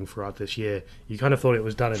struggling throughout this year. You kind of thought it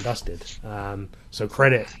was done and dusted. So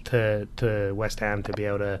credit to West Ham to be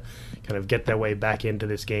able to kind of get their way back into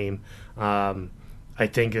this game. I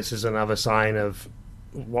think this is another sign of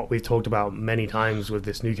what we've talked about many times with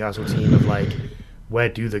this Newcastle team of where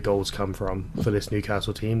do the goals come from for this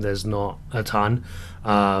Newcastle team? There's not a ton.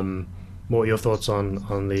 What are your thoughts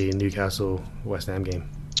on the Newcastle West Ham game?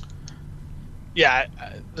 Yeah,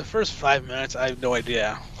 the first 5 minutes, I have no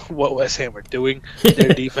idea what West Ham were doing.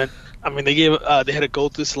 Their defense. I mean, they had a goal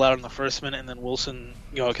disallowed in the first minute, and then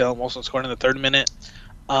Callum Wilson scored in the third minute.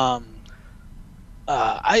 I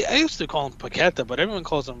used to call him Paqueta, but everyone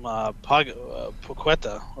calls him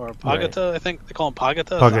Paqueta or Pagata. Right. I think they call him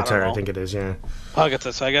Pagata. Pagata, I think it is. Yeah,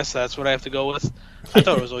 Pagata. So I guess that's what I have to go with. I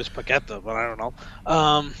thought it was always Paqueta, but I don't know.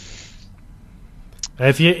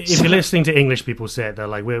 If you're listening to English people say it, they're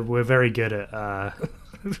like, we're very good at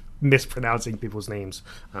mispronouncing people's names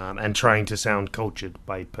and trying to sound cultured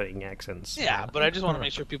by putting accents. Yeah, but I just want to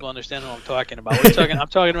make sure people understand what I'm talking about. I'm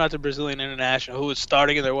talking about the Brazilian international who is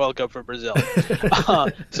starting in their World Cup for Brazil.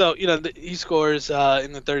 So he scores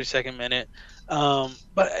in the 32nd minute.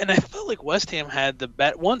 And I felt like West Ham had the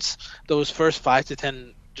bet once those first 5 to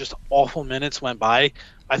 10 just awful minutes went by.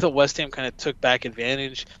 I thought West Ham kind of took back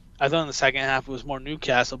advantage. I thought in the second half it was more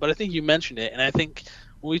Newcastle, but I think you mentioned it, and I think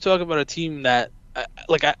when we talk about a team that,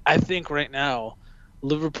 I think right now,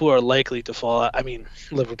 Liverpool are likely to fall out. I mean,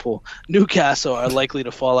 Newcastle are likely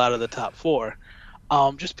to fall out of the top four,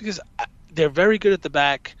 just because they're very good at the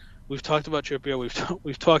back. We've talked about Trippier,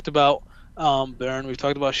 we've talked about Byrne, we've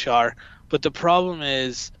talked about Schär, but the problem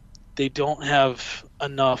is they don't have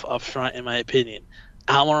enough up front, in my opinion.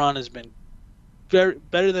 Almiron has been very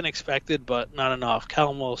better than expected, but not enough.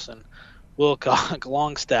 Callum Wilson, Wilcock,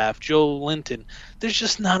 Longstaff, Joe Linton. There's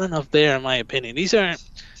just not enough there, in my opinion. These aren't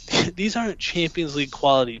Champions League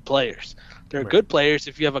quality players. They're good players.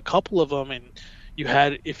 If you have a couple of them, and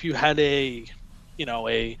if you had a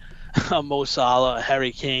Mo Salah, a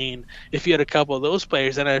Harry Kane, if you had a couple of those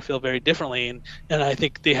players, then I feel very differently. And I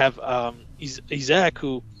think they have Isaac,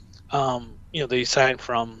 who they signed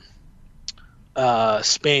from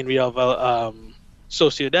Spain, Real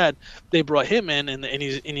Sociedad. They brought him in, and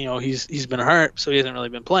he's been hurt, so he hasn't really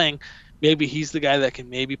been playing. Maybe he's the guy that can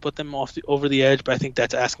maybe put them over the edge, but I think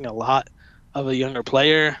that's asking a lot of a younger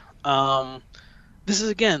player. This is,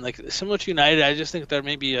 again, like similar to United. I just think they're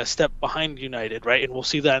maybe a step behind United, right? And we'll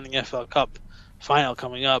see that in the FL Cup final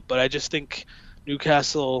coming up. But I just think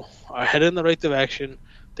Newcastle are headed in the right direction.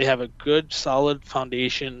 They have a good, solid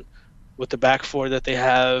foundation with the back four that they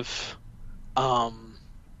have.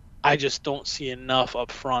 I just don't see enough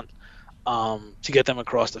up front to get them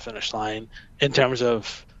across the finish line in terms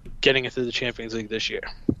of getting into the Champions League this year.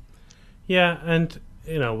 Yeah, and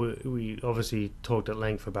we obviously talked at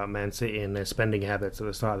length about Man City and their spending habits at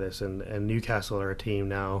the start of this, and Newcastle are a team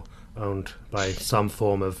now owned by some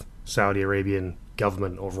form of Saudi Arabian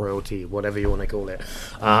government or royalty, whatever you want to call it.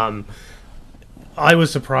 I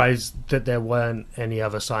was surprised that there weren't any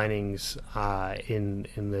other signings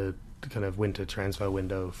in the kind of winter transfer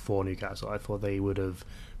window for Newcastle. I thought they would have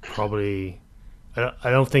probably... I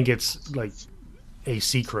don't think it's like a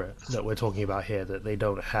secret that we're talking about here, that they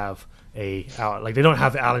don't have they don't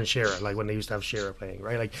have Alan Shearer, like when they used to have Shearer playing,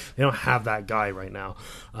 right? Like they don't have that guy right now.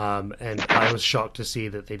 And I was shocked to see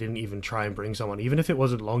that they didn't even try and bring someone, even if it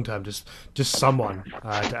wasn't long term, just someone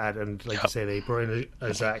to add. And like you say, they brought in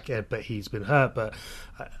a Zach, but he's been hurt. But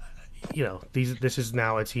this is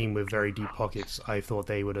now a team with very deep pockets. I thought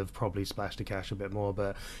they would have probably splashed the cash a bit more,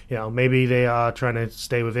 but maybe they are trying to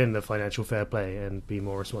stay within the financial fair play and be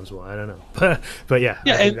more responsible. I don't know, but yeah,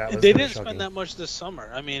 and they didn't spend that much this summer.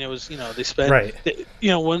 I mean, it was they spent right.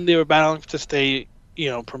 When they were battling to stay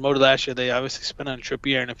promoted last year, they obviously spent on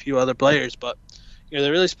Trippier and a few other players, but they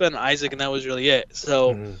really spent on Isaac, and that was really it.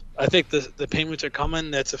 So I think the payments are coming.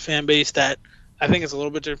 That's a fan base that I think it's a little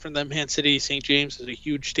bit different than Man City. St. James is a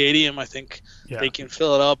huge stadium. I think they can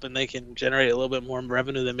fill it up and they can generate a little bit more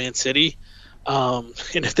revenue than Man City. And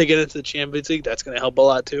if they get into the Champions League, that's going to help a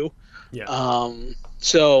lot too. Yeah. I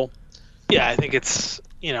think it's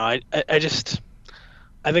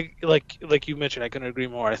I think like you mentioned, I couldn't agree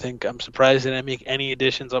more. I think I'm surprised they didn't make any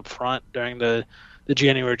additions up front during the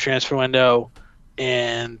January transfer window,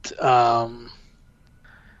 and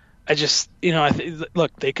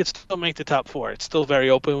look, they could still make the top four. It's still very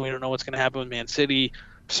open. We don't know what's going to happen with Man City.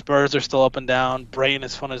 Spurs are still up and down. Brighton,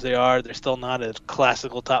 as fun as they are, they're still not a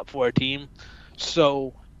classical top four team.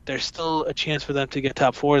 So there's still a chance for them to get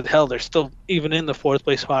top four. Hell, they're still even in the fourth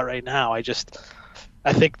place spot right now. I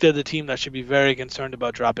think they're the team that should be very concerned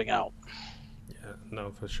about dropping out. Yeah,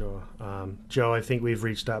 no, for sure. Joe, I think we've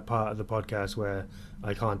reached that part of the podcast where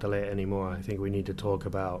I can't delay it anymore. I think we need to talk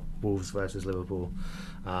about Wolves versus Liverpool.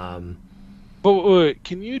 But wait,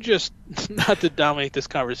 can you just, not to dominate this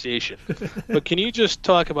conversation, but can you just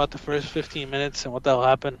talk about the first 15 minutes and what that'll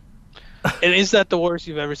happen? And is that the worst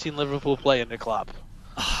you've ever seen Liverpool play under Klopp?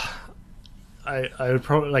 I would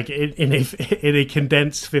probably, in a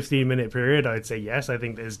condensed 15-minute period, I'd say yes. I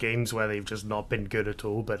think there's games where they've just not been good at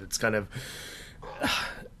all, but it's kind of...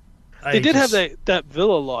 They did have that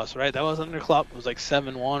Villa loss, right? That was under Klopp. It was like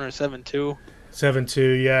 7-1 or 7-2.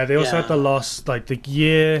 7-2, yeah. They also had the loss, the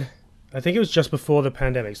year... I think it was just before the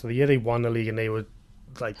pandemic. So the year they won the league and they were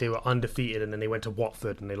undefeated, and then they went to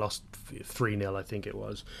Watford and they lost 3-0, I think it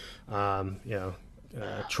was.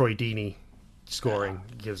 Troy Deeney scoring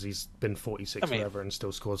because he's been 46 whatever and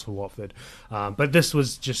still scores for Watford. But this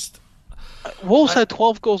was just... Wolves had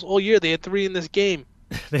 12 goals all year. They had 3 in this game.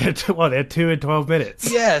 They had 2 in 12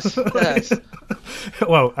 minutes. Yes.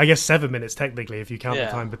 Well, I guess 7 minutes technically if you count the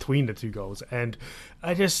time between the 2 goals. And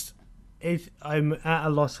I'm at a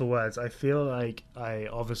loss for words. I feel like I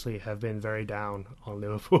obviously have been very down on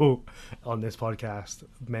Liverpool on this podcast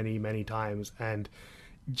many, many times. And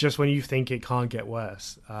just when you think it can't get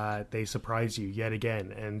worse, they surprise you yet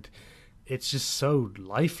again. And it's just so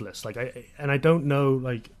lifeless. I don't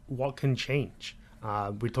know what can change.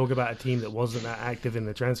 We talk about a team that wasn't that active in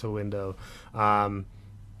the transfer window.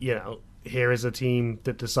 Here is a team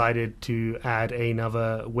that decided to add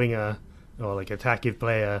another winger or attacking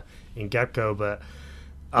player in Gakpo, but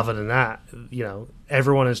other than that,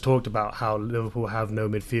 everyone has talked about how Liverpool have no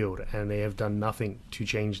midfield, and they have done nothing to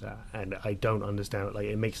change that. And I don't understand it. Like,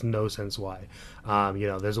 it makes no sense why.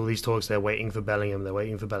 There's all these talks. They're waiting for Bellingham. They're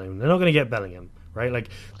waiting for Bellingham. They're not going to get Bellingham, right? Like,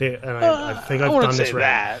 I think I've done this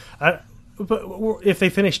right. But if they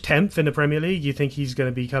finish 10th in the Premier League, you think he's going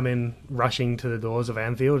to be coming rushing to the doors of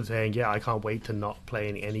Anfield and saying, "Yeah, I can't wait to not play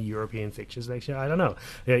in any European fixtures next year"? I don't know.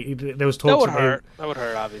 Yeah, there was talks. That would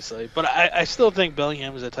hurt, obviously. But I still think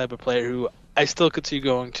Bellingham is the type of player who I still could see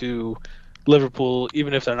going to Liverpool,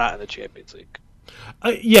 even if they're not in the Champions League.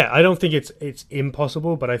 I don't think it's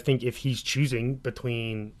impossible, but I think if he's choosing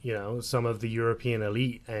between some of the European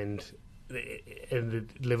elite and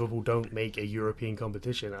Liverpool don't make a European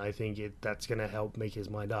competition, I think that's going to help make his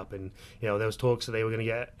mind up. And there was talks that they were going to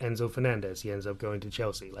get Enzo Fernandez. He ends up going to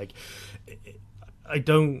Chelsea. Like, I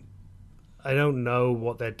don't know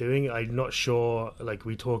what they're doing. I'm not sure. Like,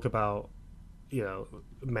 we talk about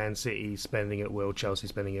Man City spending at will, Chelsea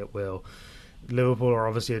spending at will. Liverpool are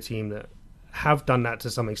obviously a team that have done that to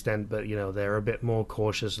some extent, but they're a bit more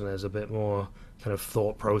cautious and there's a bit more kind of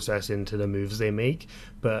thought process into the moves they make.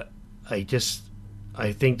 But I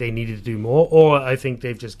think they needed to do more, or I think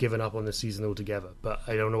they've just given up on the season altogether. But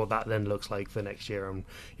I don't know what that then looks like for next year. And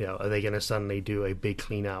are they going to suddenly do a big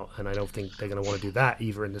clean out? And I don't think they're going to want to do that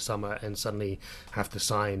either in the summer and suddenly have to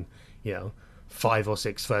sign 5 or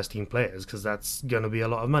 6 first team players, because that's going to be a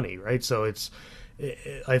lot of money, right? So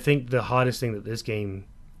I think the hardest thing that this game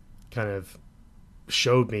kind of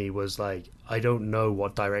showed me was, like, I don't know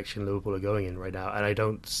what direction Liverpool are going in right now, and I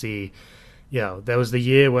don't see. There was the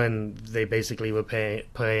year when they basically were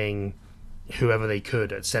playing whoever they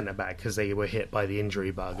could at centre back because they were hit by the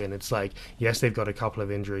injury bug, and it's like, yes, they've got a couple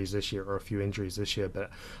of injuries this year, or a few injuries this year, but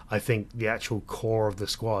I think the actual core of the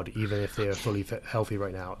squad, even if they are fully healthy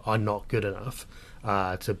right now, are not good enough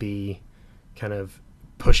to be kind of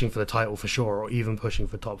pushing for the title for sure, or even pushing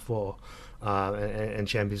for top 4 and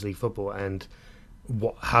Champions League football. And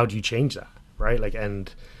how do you change that, right? Like,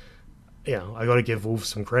 and I got to give Wolves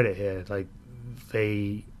some credit here. Like,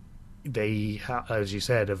 they as you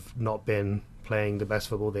said, have not been playing the best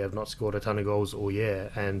football. They have not scored a ton of goals all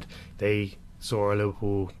year, and they saw a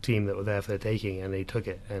Liverpool team that were there for the taking, and they took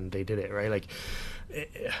it and they did it, right? Like,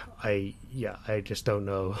 I just don't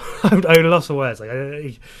know. I lost for words.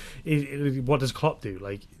 Like, what does Klopp do?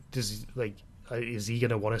 Like, is he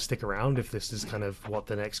going to want to stick around if this is kind of what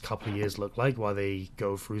the next couple of years look like while they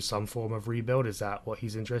go through some form of rebuild? Is that what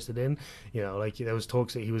he's interested in? Like, there was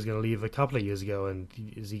talks that he was going to leave a couple of years ago, and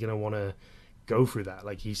is he going to want to go through that?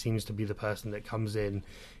 Like, he seems to be the person that comes in,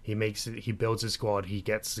 he builds his squad, he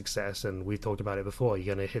gets success, and we've talked about it before.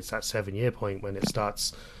 You're going to hit that 7-year point when it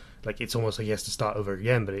starts. Like, it's almost like he has to start over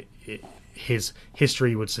again, but his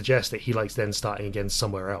history would suggest that he likes then starting again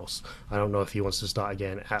somewhere else. I don't know if he wants to start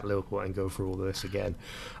again at Liverpool and go through all this again.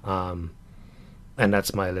 And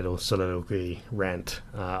that's my little soliloquy rant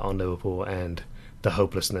on Liverpool and the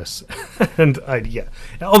hopelessness. And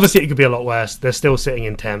obviously it could be a lot worse. They're still sitting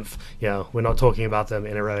in 10th. We're not talking about them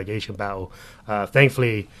in a relegation battle.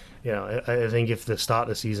 Thankfully, I think if the start of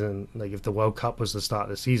the season, like if the World Cup was the start of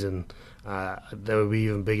the season, there would be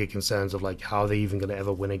even bigger concerns of, like, how are they even going to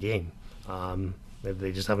ever win a game?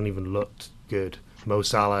 They just haven't even looked good. Mo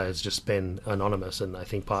Salah has just been anonymous, and I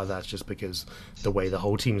think part of that's just because the way the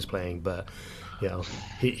whole team's playing. But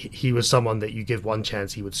he was someone that you give one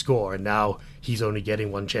chance, he would score, and now he's only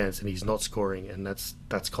getting one chance and he's not scoring, and that's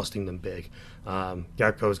costing them big.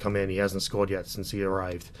 Gakpo's come in, he hasn't scored yet since he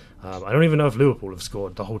arrived. I don't even know if Liverpool have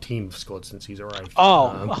scored. The whole team have scored since he's arrived.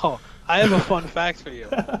 I have a fun fact for you.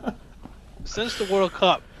 Since the World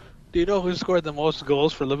Cup, do you know who scored the most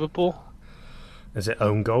goals for Liverpool? Is it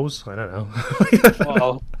own goals? I don't know.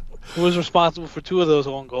 Well, who was responsible for 2 of those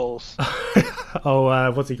own goals?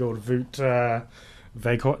 What's he called?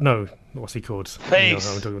 No, what's he called?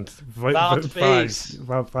 Face.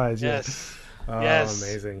 Wout Faes, yes. Oh, yes.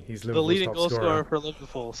 Amazing. He's the leading goal scorer for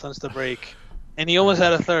Liverpool since the break. And he almost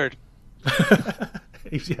had a third.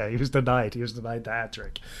 He was denied. He was denied the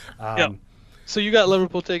hat-trick. So you got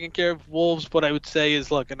Liverpool taking care of Wolves. What I would say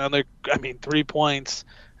is, look, 3 points.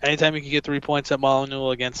 Anytime you can get 3 points at Molineux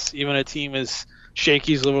against even a team as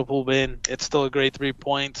shaky as Liverpool been, it's still a great 3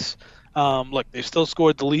 points. Look, they've still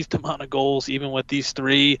scored the least amount of goals, even with these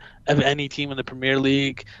 3, of any team in the Premier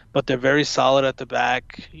League, but they're very solid at the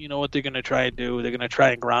back. You know what they're going to try and do? They're going to try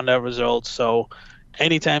and ground out results. So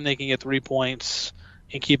anytime they can get 3 points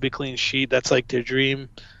and keep a clean sheet, that's like their dream.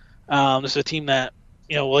 This is a team that,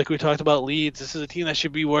 like we talked about Leeds, this is a team that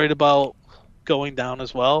should be worried about going down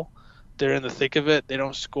as well. They're in the thick of it. They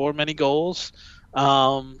don't score many goals.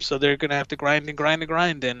 So they're going to have to grind.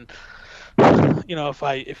 And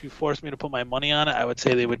if you forced me to put my money on it, I would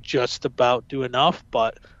say they would just about do enough.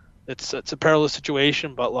 But it's a perilous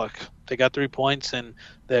situation. But look, they got 3 points and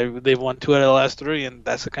they've won 2 out of the last 3, and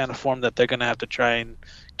that's the kind of form that they're going to have to try and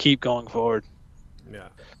keep going forward. Yeah,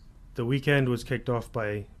 the weekend was kicked off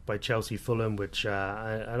by Chelsea Fulham, which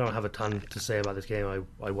I don't have a ton to say about this game.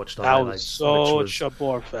 I watched the highlights. That was so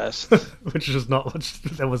Shabor fest, which was not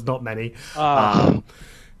there was not many.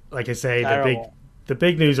 Like I say, terrible. the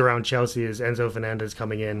big news around Chelsea is Enzo Fernandez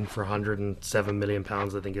coming in for £107 million, I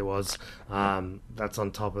think it was. That's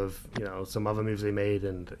on top of some other moves they made,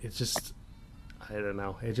 and it's just, I don't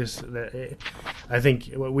know. I think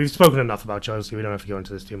we've spoken enough about Chelsea. We don't have to go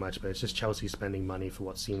into this too much, but it's just Chelsea spending money for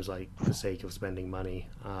what seems like the sake of spending money.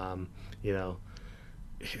 Yeah,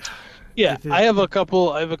 I have a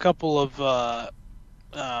couple of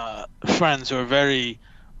friends who are very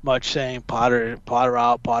much saying Potter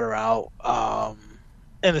out,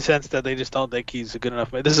 in the sense that they just don't think he's a good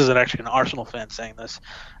enough. This isn't actually an Arsenal fan saying this.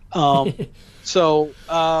 I'm still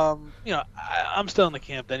in the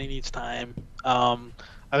camp that he needs time. I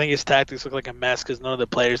think his tactics look like a mess because none of the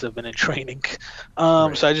players have been in training.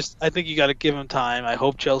 Right. So I think you got to give him time. I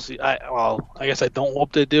hope Chelsea. I guess I don't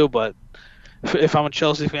hope they do, but if I'm a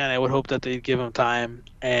Chelsea fan, I would hope that they'd give him time.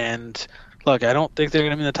 And look, I don't think they're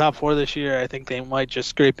going to be in the top 4 this year. I think they might just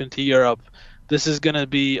scrape into Europe. This is going to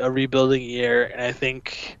be a rebuilding year, and I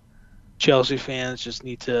think Chelsea fans just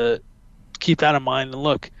need to keep that in mind. And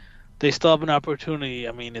look, they still have an opportunity.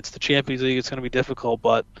 I mean, it's the Champions League. It's going to be difficult,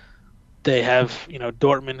 but they have,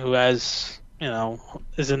 Dortmund, who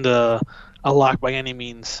isn't a lock by any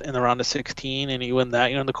means in the round of 16, and you win that,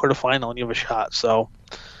 in the quarterfinal, and you have a shot. So,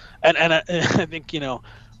 and I think,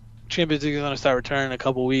 Champions League is going to start returning in a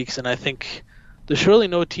couple weeks, and I think there's really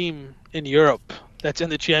no team in Europe that's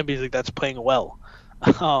in the Champions League that's playing well.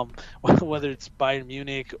 Whether it's Bayern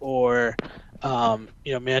Munich or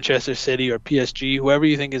Manchester City or PSG, whoever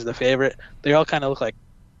you think is the favorite, they all kind of look like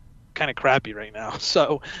kind of crappy right now.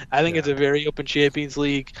 So I think it's a very open Champions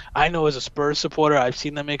League. I know as a Spurs supporter, I've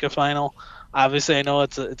seen them make a final. Obviously, I know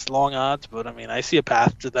it's long odds, but I mean, I see a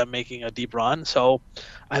path to them making a deep run. So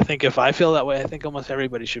I think if I feel that way, I think almost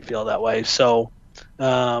everybody should feel that way. So,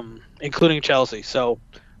 including Chelsea. So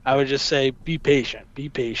I would just say, be patient. Be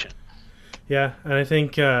patient. Yeah, and I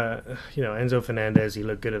think Enzo Fernandez, he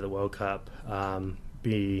looked good at the World Cup.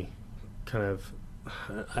 Be kind of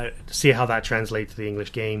see how that translates to the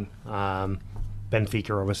English game.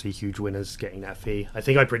 Benfica obviously huge winners, getting that fee. I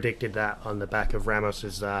think I predicted that on the back of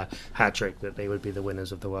Ramos's hat trick that they would be the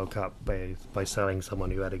winners of the World Cup by selling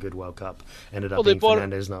someone who had a good World Cup. Ended up being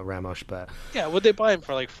Fernandez, not Ramos. But yeah, would they buy him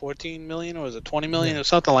for like 14 million or was it 20 million or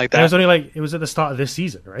something like that? And it was only it was at the start of this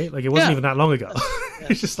season, right? Like it wasn't even that long ago.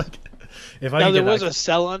 It's just like there was a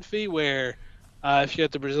sell-on fee where if you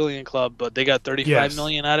had the Brazilian club, but they got 35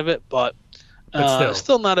 million out of it, but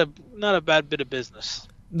still not a bad bit of business.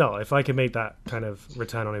 No, if I could make that kind of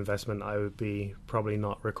return on investment, I would be probably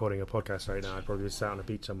not recording a podcast right now. I'd probably be sat on a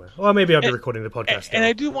beach somewhere. Well, maybe I'd be recording the podcast. And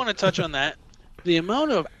I do want to touch on that. The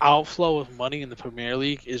amount of outflow of money in the Premier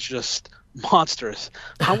League is just monstrous.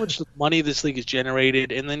 How much money this league has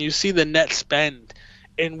generated, and then you see the net spend,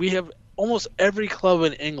 and we have almost every club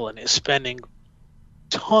in England is spending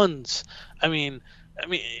tons. I mean,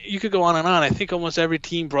 you could go on and on. I think almost every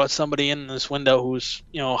team brought somebody in this window who's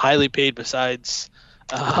highly paid besides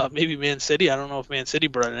maybe Man City. I don't know if Man City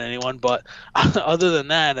brought in anyone, but other than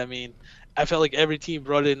that, I mean, I felt like every team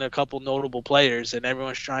brought in a couple notable players, and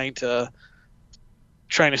everyone's trying to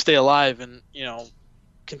stay alive and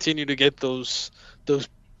continue to get those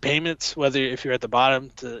payments. Whether if you're at the bottom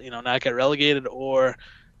to not get relegated, or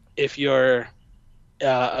if you're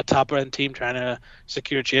a top end team trying to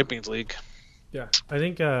secure Champions League. Yeah, I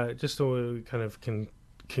think just so we kind of can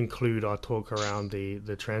conclude our talk around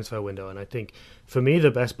the transfer window, and I think for me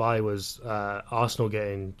the best buy was Arsenal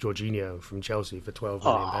getting Jorginho from Chelsea for £12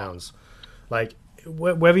 million. Like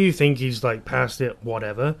whether you think he's like past it,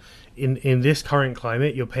 whatever, in this current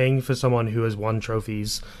climate, you're paying for someone who has won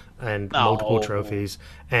trophies and multiple trophies,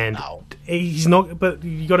 and he's not. But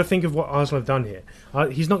you got to think of what Arsenal have done here.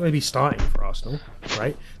 He's not going to be starting for Arsenal,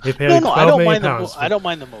 right? They pay like £12 million. I don't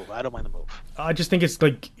mind the move. I just think it's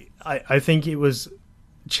like I think it was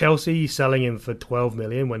Chelsea selling him for 12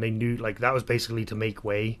 million when they knew like that was basically to make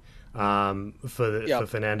way for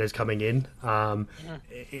Fernandez coming in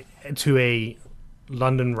to a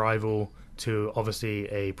London rival, to obviously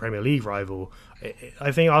a Premier League rival.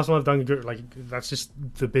 I think Arsenal have done good. Like that's just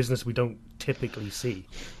the business we don't typically see.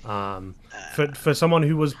 For someone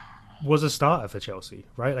who was was a starter for Chelsea,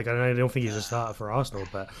 right? Like, I don't think he's a starter for Arsenal,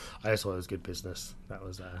 but I just thought it was good business. That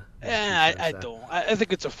was I don't. I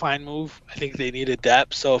think it's a fine move. I think they needed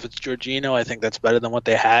depth. So if it's Jorginho, I think that's better than what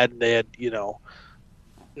they had. They had,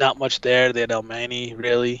 not much there. They had Elmani,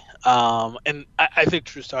 really. And I think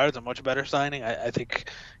Trossard is a much better signing. I think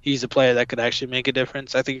he's a player that could actually make a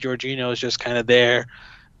difference. I think Jorginho is just kind of there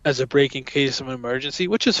as a break in case of emergency,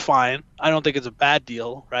 which is fine. I don't think it's a bad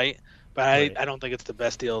deal, right? But I don't think it's the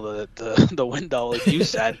best deal the window, like you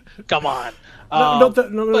said. Come on. Not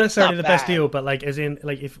necessarily the best deal, but like as in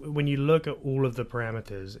like if when you look at all of the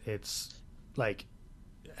parameters, it's like,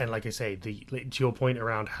 and like I say, to your point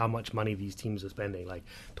around how much money these teams are spending, like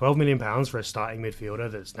 £12 million for a starting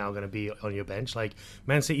midfielder that's now going to be on your bench. Like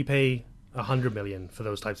Man City pay 100 million for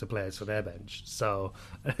those types of players for their bench. So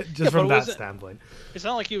just from that standpoint, it's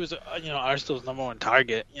not like he was Arsenal's number one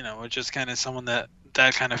target. It's just kind of someone that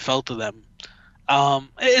kind of fell to them.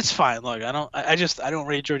 It's fine. Look, I don't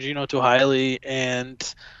rate Jorginho too highly,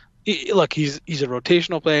 and look, he's a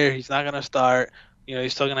rotational player. He's not going to start.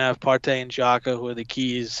 He's still going to have Partey and Xhaka, who are the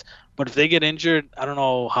keys. But if they get injured, I don't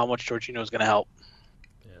know how much Jorginho is going to help.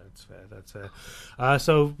 Yeah, that's fair.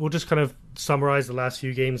 So we'll just kind of summarize the last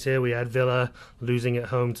few games here. We had Villa losing at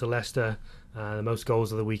home to Leicester, the most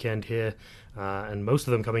goals of the weekend here, and most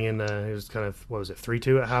of them coming in. It was kind of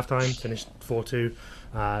 3-2 at halftime, finished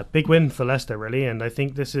 4-2. Big win for Leicester, really, and I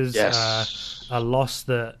think this is a loss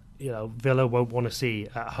that Villa won't want to see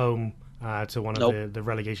at home. To one of the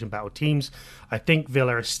relegation battle teams. I think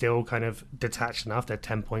Villa is still kind of detached enough. They're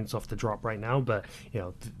 10 points off the drop right now, but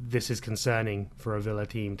this is concerning for a Villa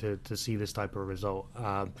team to see this type of result,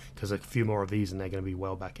 because a few more of these and they're going to be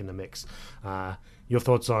well back in the mix. Your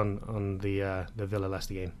thoughts on the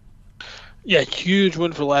Villa-Leicester game? Yeah, huge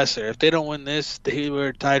win for Leicester. If they don't win this, they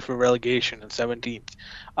were tied for relegation in 17th.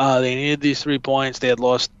 They needed these 3 points. They had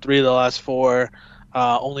lost 3 of the last 4.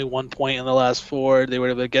 Only 1 point in the last 4. They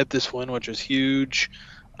were able to get this win, which was huge,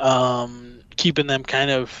 keeping them kind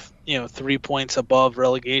of 3 points above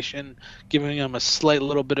relegation, giving them a slight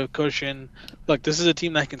little bit of cushion. Look, this is a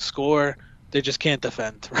team that can score. They just can't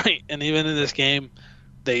defend, right? And even in this game,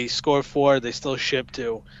 they scored 4. They still shipped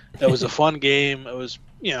 2. It was a fun game. It was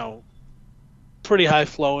pretty high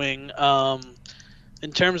flowing.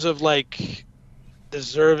 In terms of like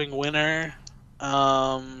deserving winner,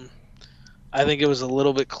 I think it was a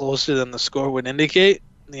little bit closer than the score would indicate.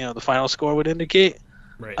 The final score would indicate.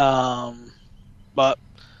 Right. But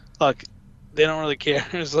look, they don't really care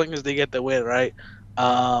as long as they get the win, right?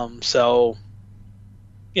 So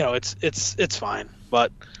it's fine.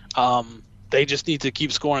 But they just need to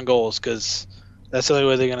keep scoring goals because that's the only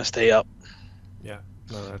way they're going to stay up. Yeah,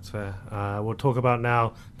 no, that's fair. We'll talk about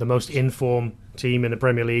now the most in-form team in the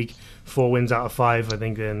Premier League. 4 wins out of 5, I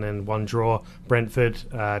think, and then 1 draw. Brentford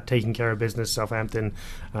taking care of business. Southampton.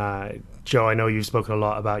 Joe, I know you've spoken a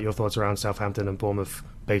lot about your thoughts around Southampton and Bournemouth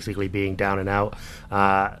basically being down and out.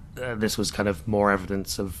 This was kind of more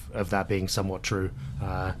evidence of that being somewhat true.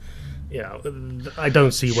 I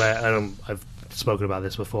don't see where I've spoken about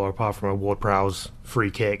this before. Apart from a Ward-Prowse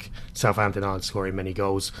free kick, Southampton aren't scoring many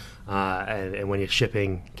goals, and when you're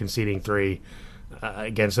conceding 3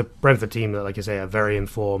 against a Brentford team that, like I say, are very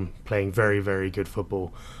informed, playing very, very good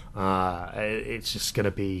football, it's just going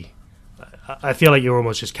to be. I feel like you're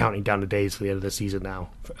almost just counting down the days for the end of the season now,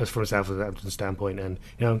 as from a Southampton standpoint,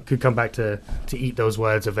 and could come back to eat those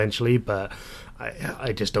words eventually, but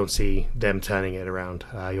I just don't see them turning it around.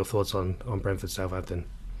 Your thoughts on Brentford Southampton?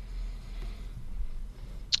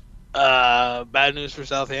 Bad news for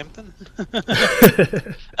Southampton.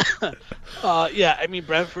 Yeah, I mean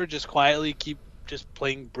Brentford just quietly keep just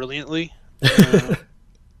playing brilliantly.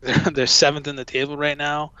 They're 7th in the table right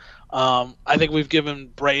now. I think we've given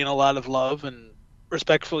Brighton a lot of love and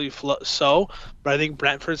respectfully so, but I think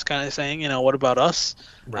Brentford's kind of saying, what about us?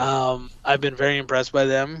 Right. I've been very impressed by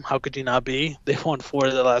them. How could you not be? They've won 4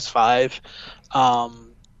 of the last 5.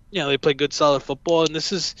 They play good, solid football, and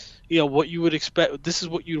this is what you would expect. This is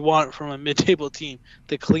what you'd want from a mid-table team,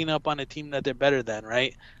 to clean up on a team that they're better than,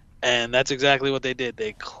 right? And that's exactly what they did.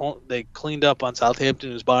 They cleaned up on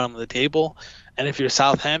Southampton, who's bottom of the table. And if you're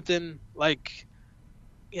Southampton,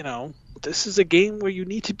 this is a game where you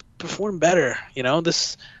need to perform better.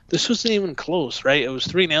 This wasn't even close, right? It was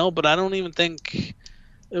 3-0, but I don't even think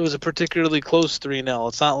it was a particularly close 3-0.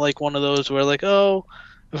 It's not like one of those where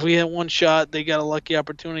if we had one shot, they got a lucky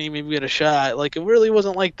opportunity, maybe we had a shot. It really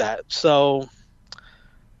wasn't like that. So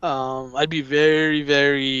I'd be very,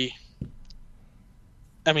 very.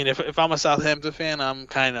 I mean, if I'm a Southampton fan, I'm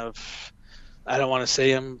kind of. I don't want to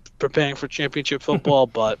say I'm preparing for championship football,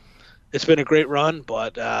 but it's been a great run.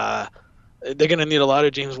 But they're going to need a lot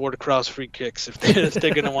of James Ward-Prowse free kicks if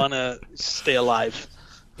they're going to want to stay alive.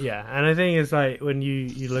 Yeah, and I think it's like when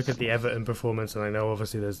you look at the Everton performance, and I know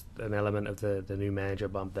obviously there's an element of the new manager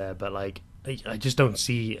bump there, but like I just don't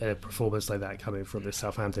see a performance like that coming from the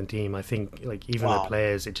Southampton team. I think like even the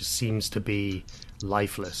players, it just seems to be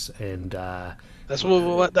lifeless, and that's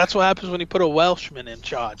what happens when you put a Welshman in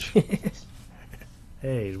charge.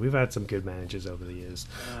 Hey, we've had some good managers over the years,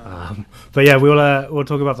 but yeah, we'll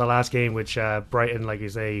talk about the last game, which Brighton, like you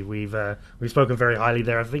say, we've spoken very highly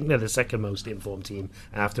there. I think they're the second most informed team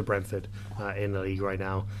after Brentford in the league right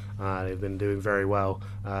now. They've been doing very well.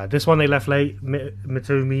 This one they left late.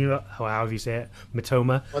 Mitoma, however you say it,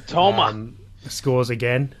 Mitoma. Scores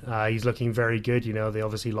again. He's looking very good. You know, they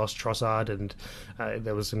obviously lost Trossard, and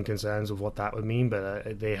there was some concerns of what that would mean,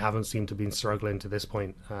 but they haven't seemed to have been struggling to this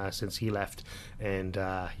point since he left. And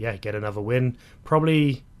get another win.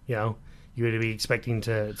 Probably, you know, you would be expecting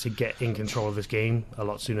to get in control of this game a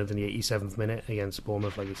lot sooner than the 87th minute against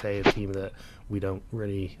Bournemouth, like you say, a team that we don't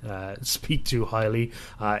really speak too highly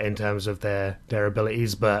in terms of their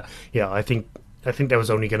abilities. But yeah, I think there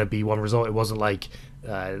was only going to be one result. It wasn't like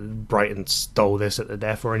Brighton stole this at the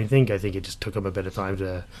death or anything. I think it just took them a bit of time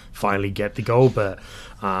to finally get the goal, but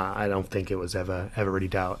I don't think it was ever really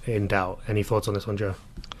in doubt. Any thoughts on this one, Joe?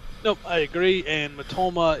 Nope, I agree. And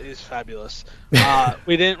Mitoma is fabulous. We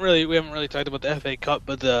haven't really talked about the FA Cup,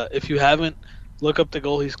 but if you haven't, look up the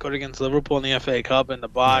goal he scored against Liverpool in the FA Cup in the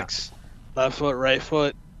box, left foot, right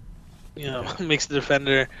foot. You know, makes the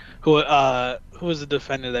defender who was the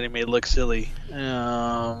defender that he made look silly.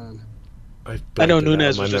 I know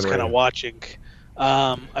Nunes was just kind of watching.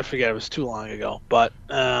 I forget, it was too long ago, but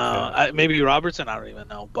maybe Robertson, I don't even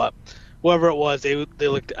know, but whoever it was, they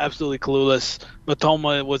looked absolutely clueless.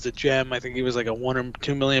 Mitoma was a gem. I think he was like a £1 or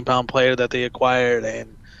 £2 million player that they acquired,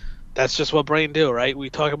 and that's just what Brighton do, right? We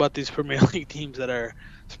talk about these Premier League teams that are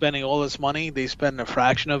spending all this money. They spend a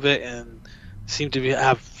fraction of it and seem to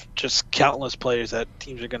have just countless players that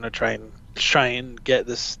teams are going to try and get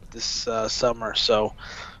this summer. So,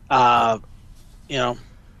 you know,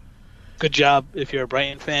 good job if you're a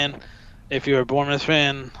Brighton fan. If you're a Bournemouth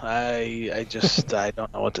fan, I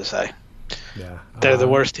don't know what to say. Yeah, they're the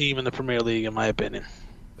worst team in the Premier League, in my opinion.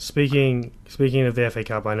 Speaking of the FA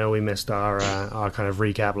Cup, I know we missed our kind of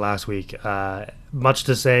recap last week. Much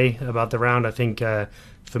to say about the round. I think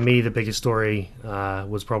for me the biggest story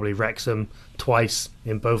was probably Wrexham twice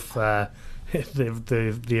in both the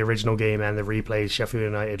original game and the replays. Sheffield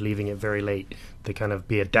United leaving it very late to kind of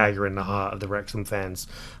be a dagger in the heart of the Wrexham fans.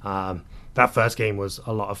 That first game was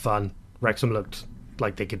a lot of fun. Wrexham looked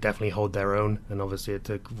like they could definitely hold their own, and obviously it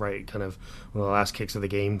took kind of one of the last kicks of the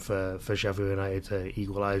game for Sheffield United to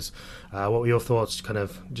equalise. What were your thoughts, kind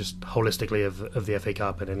of just holistically of the FA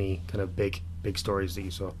Cup and any kind of big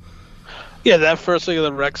not that first leg of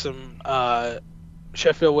the Wrexham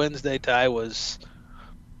Sheffield Wednesday tie was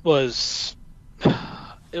not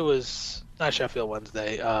Sheffield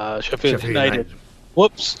Wednesday, Sheffield United.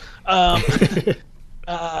 Whoops.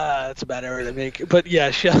 That's a bad error to make. But yeah,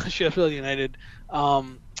 Sheffield United,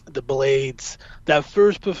 the Blades, that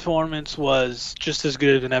first performance was just as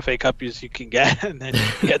good as an FA Cup as you can get, and then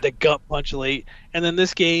you had the gut punch late. And then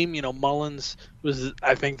this game, you know, Mullins was,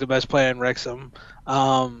 I think, the best player in Wrexham.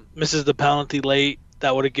 Misses the penalty late.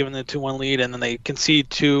 That would have given the 2-1 lead, and then they concede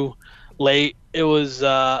 2 late. It was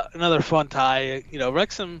another fun tie. You know,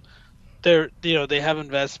 Wrexham, they have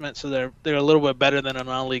investment, so they're a little bit better than a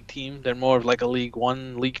non-league team. They're more of like a League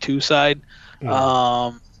 1, League 2 side.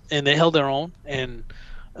 And they held their own, and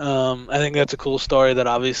I think that's a cool story. That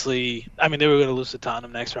obviously, I mean, they were going to lose to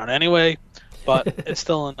Tottenham next round anyway, but it's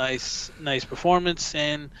still a nice performance.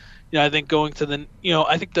 And you know, I think I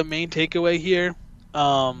think the main takeaway here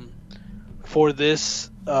for this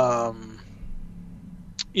for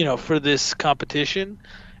this competition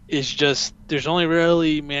is just there's only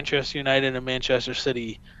really Manchester United and Manchester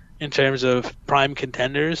City in terms of prime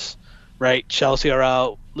contenders, right? Chelsea are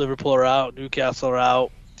out, Liverpool are out, Newcastle are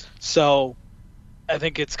out. So I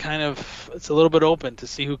think it's a little bit open to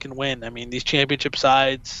see who can win. I mean, these championship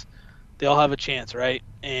sides, they all have a chance, right?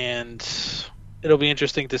 And it'll be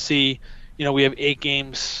interesting to see. You know, we have 8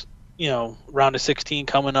 games, round of 16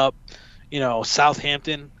 coming up.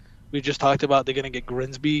 Southampton, we just talked about, they're going to get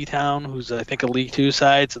Grimsby Town, who's I think a League 2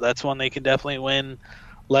 side, so that's one they can definitely win.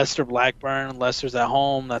 Leicester Blackburn, Leicester's at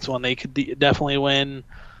home, that's one they could definitely win.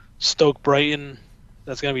 Stoke Brighton,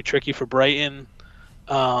 that's going to be tricky for Brighton.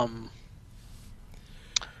 And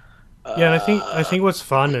I think what's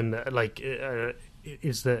fun and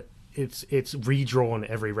is that it's redrawn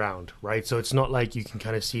every round, right? So it's not like you can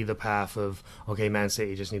kind of see the path of, okay, Man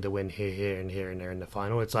City just need to win here, and here, and there in the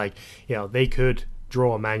final. It's like, they could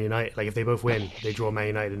draw Man United. Like if they both win, they draw Man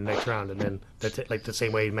United in the next round, and then like the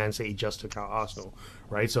same way Man City just took out Arsenal,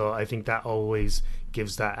 right? So I think that always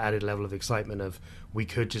gives that added level of excitement of we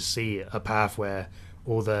could just see a path where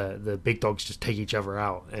all the big dogs just take each other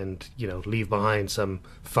out and leave behind some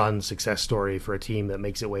fun success story for a team that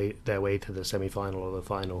makes their way to the semi-final or the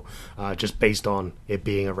final, just based on it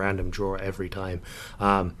being a random draw every time.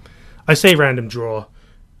 I say random draw.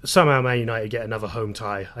 Somehow Man United get another home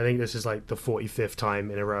tie. I think this is like the 45th time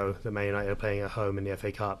in a row that Man United are playing at home in the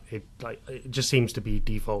FA Cup. It just seems to be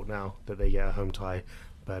default now that they get a home tie.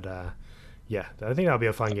 But I think that'll be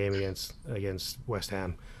a fun game against West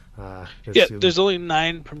Ham. There's only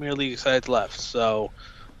 9 Premier League sides left, so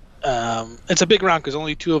it's a big round because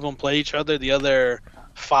only 2 of them play each other. The other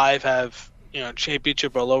 5 have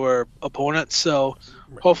championship or lower opponents. So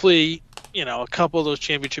hopefully a couple of those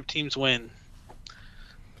championship teams win.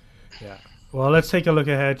 Yeah. Well, let's take a look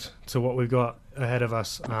ahead to what we've got ahead of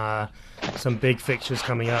us. Some big fixtures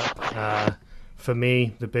coming up. For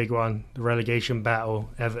me, the big one, the relegation battle,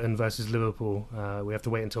 Everton versus Liverpool. We have to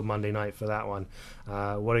wait until Monday night for that one.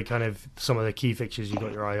 What are kind of some of the key fixtures you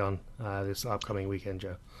got your eye on this upcoming weekend,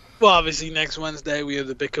 Joe? Well, obviously next Wednesday we have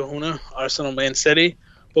the big kahuna, Arsenal Man City.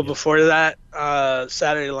 But before that,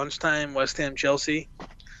 Saturday lunchtime, West Ham Chelsea.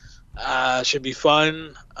 Should be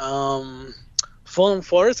fun. Fulham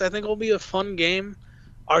Forest, I think, will be a fun game.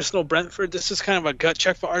 Arsenal Brentford, this is kind of a gut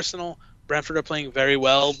check for Arsenal. Brentford are playing very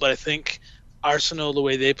well, but I think Arsenal, the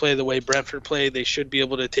way they play, the way Brentford play, they should be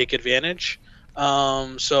able to take advantage.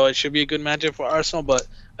 So it should be a good matchup for Arsenal. But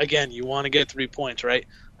again, you want to get 3 points, right?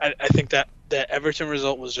 I think that Everton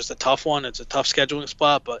result was just a tough one. It's a tough scheduling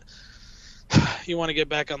spot, but you want to get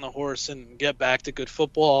back on the horse and get back to good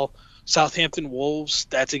football. Southampton Wolves,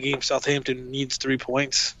 that's a game Southampton needs 3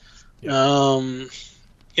 points. Yeah.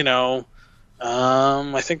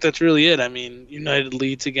 I think that's really it. I mean, United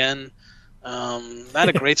leads again. Not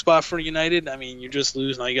a great spot for United. I mean, you just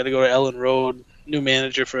lose. Now you got to go to Ellen Road, new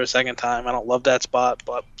manager for a second time. I don't love that spot,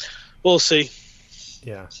 but we'll see.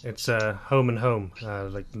 Yeah, it's home and home,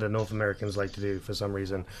 like the North Americans like to do for some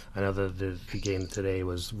reason. I know the game today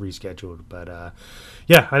was rescheduled, but I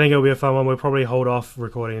think it'll be a fun one. We'll probably hold off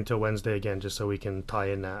recording until Wednesday again, just so we can tie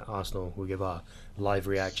in that Arsenal. We'll give our live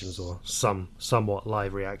reactions or somewhat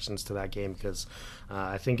live reactions to that game, because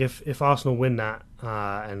I think if Arsenal win that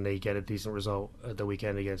and they get a decent result at the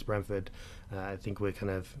weekend against Brentford, I think we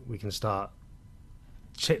can start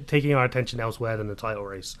taking our attention elsewhere than the title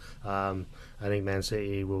race. I think Man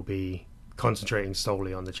City will be concentrating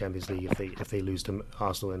solely on the Champions League if they lose to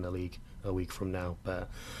Arsenal in the league a week from now.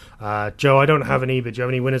 But Joe, I don't have any. But do you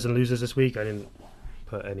have any winners and losers this week? I didn't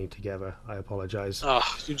put any together. I apologize. Oh,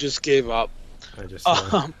 you just gave up. I just.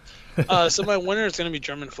 So my winner is going to be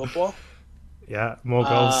German football. Yeah, more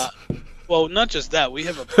goals. Well, not just that. We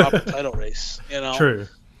have a proper title race. True.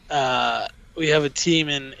 We have a team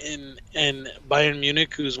in Bayern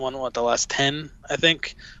Munich who's won the last 10, I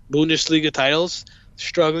think, Bundesliga titles,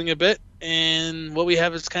 struggling a bit, and what we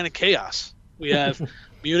have is kind of chaos. We have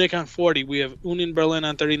Munich on 40, we have Union Berlin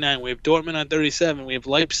on 39, we have Dortmund on 37, we have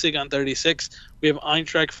Leipzig on 36, we have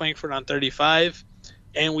Eintracht Frankfurt on 35,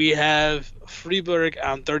 and we have Freiburg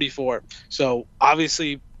on 34. So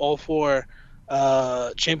obviously all 4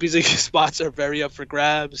 Champions League spots are very up for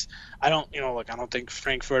grabs. I don't think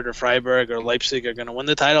Frankfurt or Freiburg or Leipzig are going to win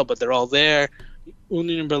the title, but they're all there.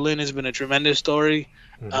 Union Berlin has been a tremendous story.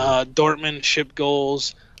 Mm-hmm. Dortmund shipped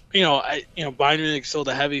goals. Bayern Munich still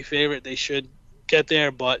the heavy favorite. They should get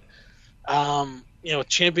there, but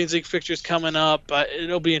Champions League fixtures coming up.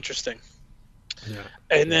 It'll be interesting. Yeah.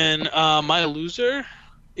 And then my loser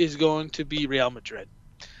is going to be Real Madrid.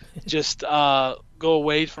 Just go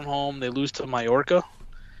away from home. They lose to Mallorca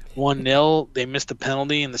 1-0. They missed a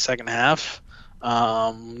penalty in the second half.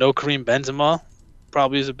 No Karim Benzema.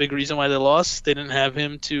 Probably is a big reason why they lost. They didn't have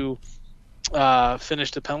him to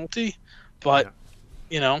finish the penalty. But,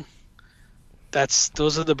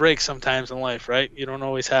 those are the breaks sometimes in life, right? You don't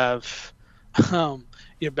always have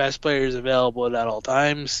your best players available at all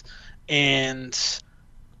times. And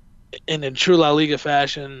in true La Liga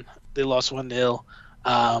fashion, they lost 1-0.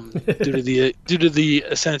 Due to the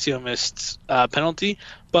Asensio missed penalty.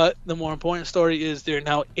 But the more important story is they're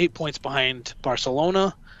now 8 points behind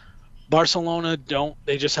Barcelona. Barcelona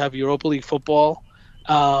they just have Europa League football.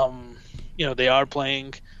 They are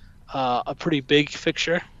playing a pretty big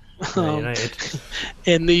fixture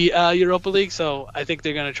in the Europa League, so I think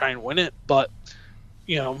they're going to try and win it. But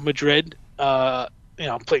Madrid,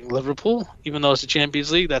 playing Liverpool, even though it's the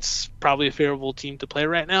Champions League. That's probably a favorable team to play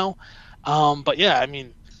right now. But yeah, I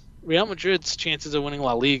mean, Real Madrid's chances of winning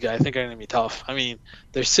La Liga, I think, are going to be tough. I mean,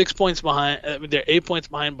 they're 6 points behind. They're 8 points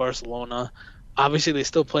behind Barcelona. Obviously, they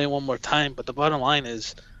still play one more time, but the bottom line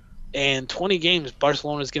is, in 20 games,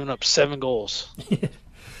 Barcelona's given up 7 goals.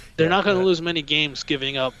 They're not going to lose many games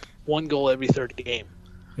giving up 1 goal every third game.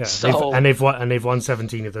 Yeah, so, they've won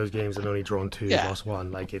 17 of those games and only drawn 2, lost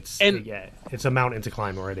 1. Like it's a mountain to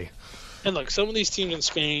climb already. And look, some of these teams in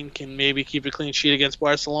Spain can maybe keep a clean sheet against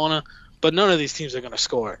Barcelona, but none of these teams are going to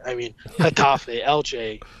score. I mean, Getafe,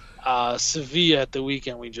 Elche, Sevilla at the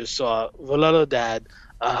weekend we just saw, Valladolid,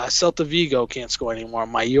 Celta Vigo can't score anymore.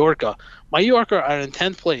 Mallorca are in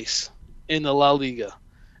 10th place in the La Liga,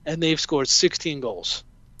 and they've scored 16 goals.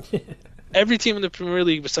 Every team in the Premier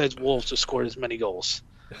League besides Wolves has scored as many goals.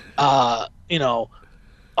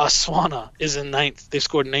 Aswana is in 9th. They've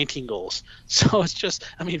scored 19 goals. So it's just,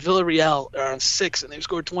 I mean, Villarreal are on 6th, and they've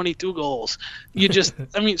scored 22 goals.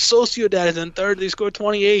 Sociedad is in 3rd. They scored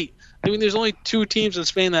 28. I mean, there's only 2 teams in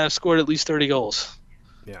Spain that have scored at least 30 goals.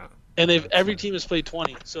 Yeah. And every team has played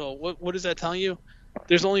 20. So what does that tell you?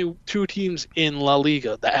 There's only 2 teams in La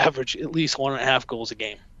Liga that average at least 1.5 goals a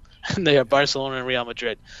game. And they are Barcelona and Real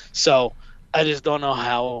Madrid. So I just don't know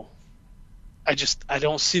how. I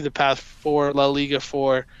don't see the path for La Liga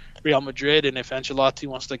for Real Madrid. And if Ancelotti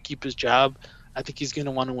wants to keep his job, I think he's going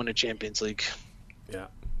to want to win a Champions League. Yeah,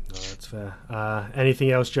 no, that's fair.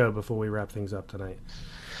 Anything else, Joe, before we wrap things up tonight?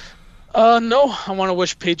 No, I want to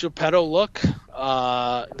wish Pedro Petto luck,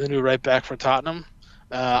 the new right back for Tottenham.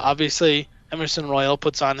 Obviously, Emerson Royal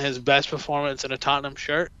puts on his best performance in a Tottenham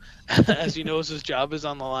shirt, as he knows his job is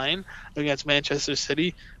on the line against Manchester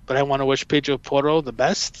City. But I want to wish Pedro Porro the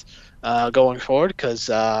best going forward, because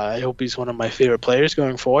I hope he's one of my favorite players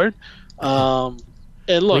going forward. And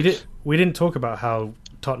look, we didn't talk about how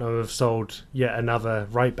Tottenham have sold yet another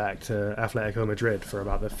right back to Atletico Madrid for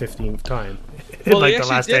about the 15th time in the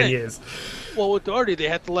last 10 years. Well, with Doherty, they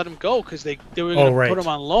had to let him go because they were going to put him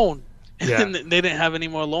on loan. Yeah. And they didn't have any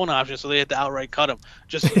more loan options, so they had to outright cut him.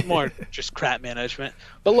 Just crap management.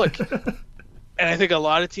 But look, and I think a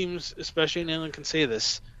lot of teams, especially in England, can say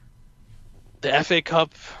this. The FA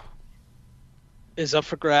Cup is up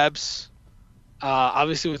for grabs.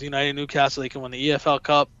 Obviously, with United and Newcastle, they can win the EFL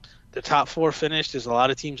Cup. The top 4 finished. There's a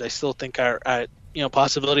lot of teams I still think are at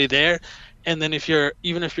possibility there. And then if you're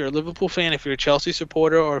a Liverpool fan, if you're a Chelsea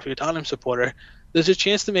supporter, or if you're a Tottenham supporter, there's a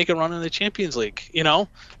chance to make a run in the Champions League.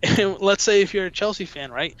 And let's say if you're a Chelsea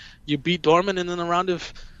fan, right? You beat Dortmund, and in the round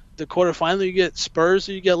of the quarterfinal, you get Spurs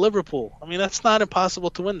or you get Liverpool. I mean, that's not impossible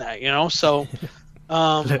to win that. So.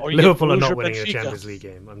 Or Liverpool are not winning a Champions League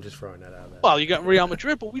game. I'm just throwing that out there. Well, you got Real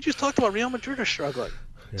Madrid, but we just talked about Real Madrid are struggling.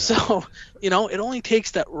 Yeah. So, it only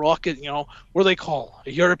takes that rocket, what do they call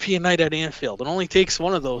a European night at Anfield. It only takes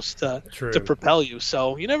one of those to propel you.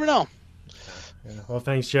 So you never know. Yeah. Well,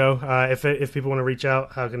 thanks, Joe. If people want to reach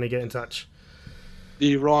out, how can they get in touch?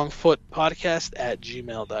 The Wrong Foot Podcast at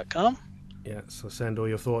gmail.com. Yeah, so send all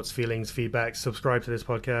your thoughts, feelings, feedback. Subscribe to this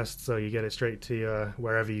podcast so you get it straight to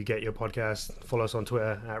wherever you get your podcast. Follow us on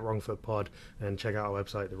Twitter at WrongFootPod, and check out our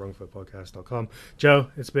website, thewrongfootpodcast.com. Joe,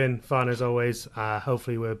 it's been fun as always.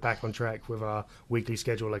 Hopefully we're back on track with our weekly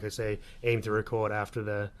schedule. Like I say, aim to record after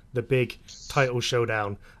the big title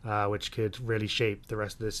showdown, which could really shape the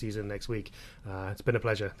rest of the season next week. It's been a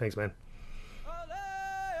pleasure. Thanks, man.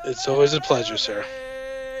 It's always a pleasure, sir.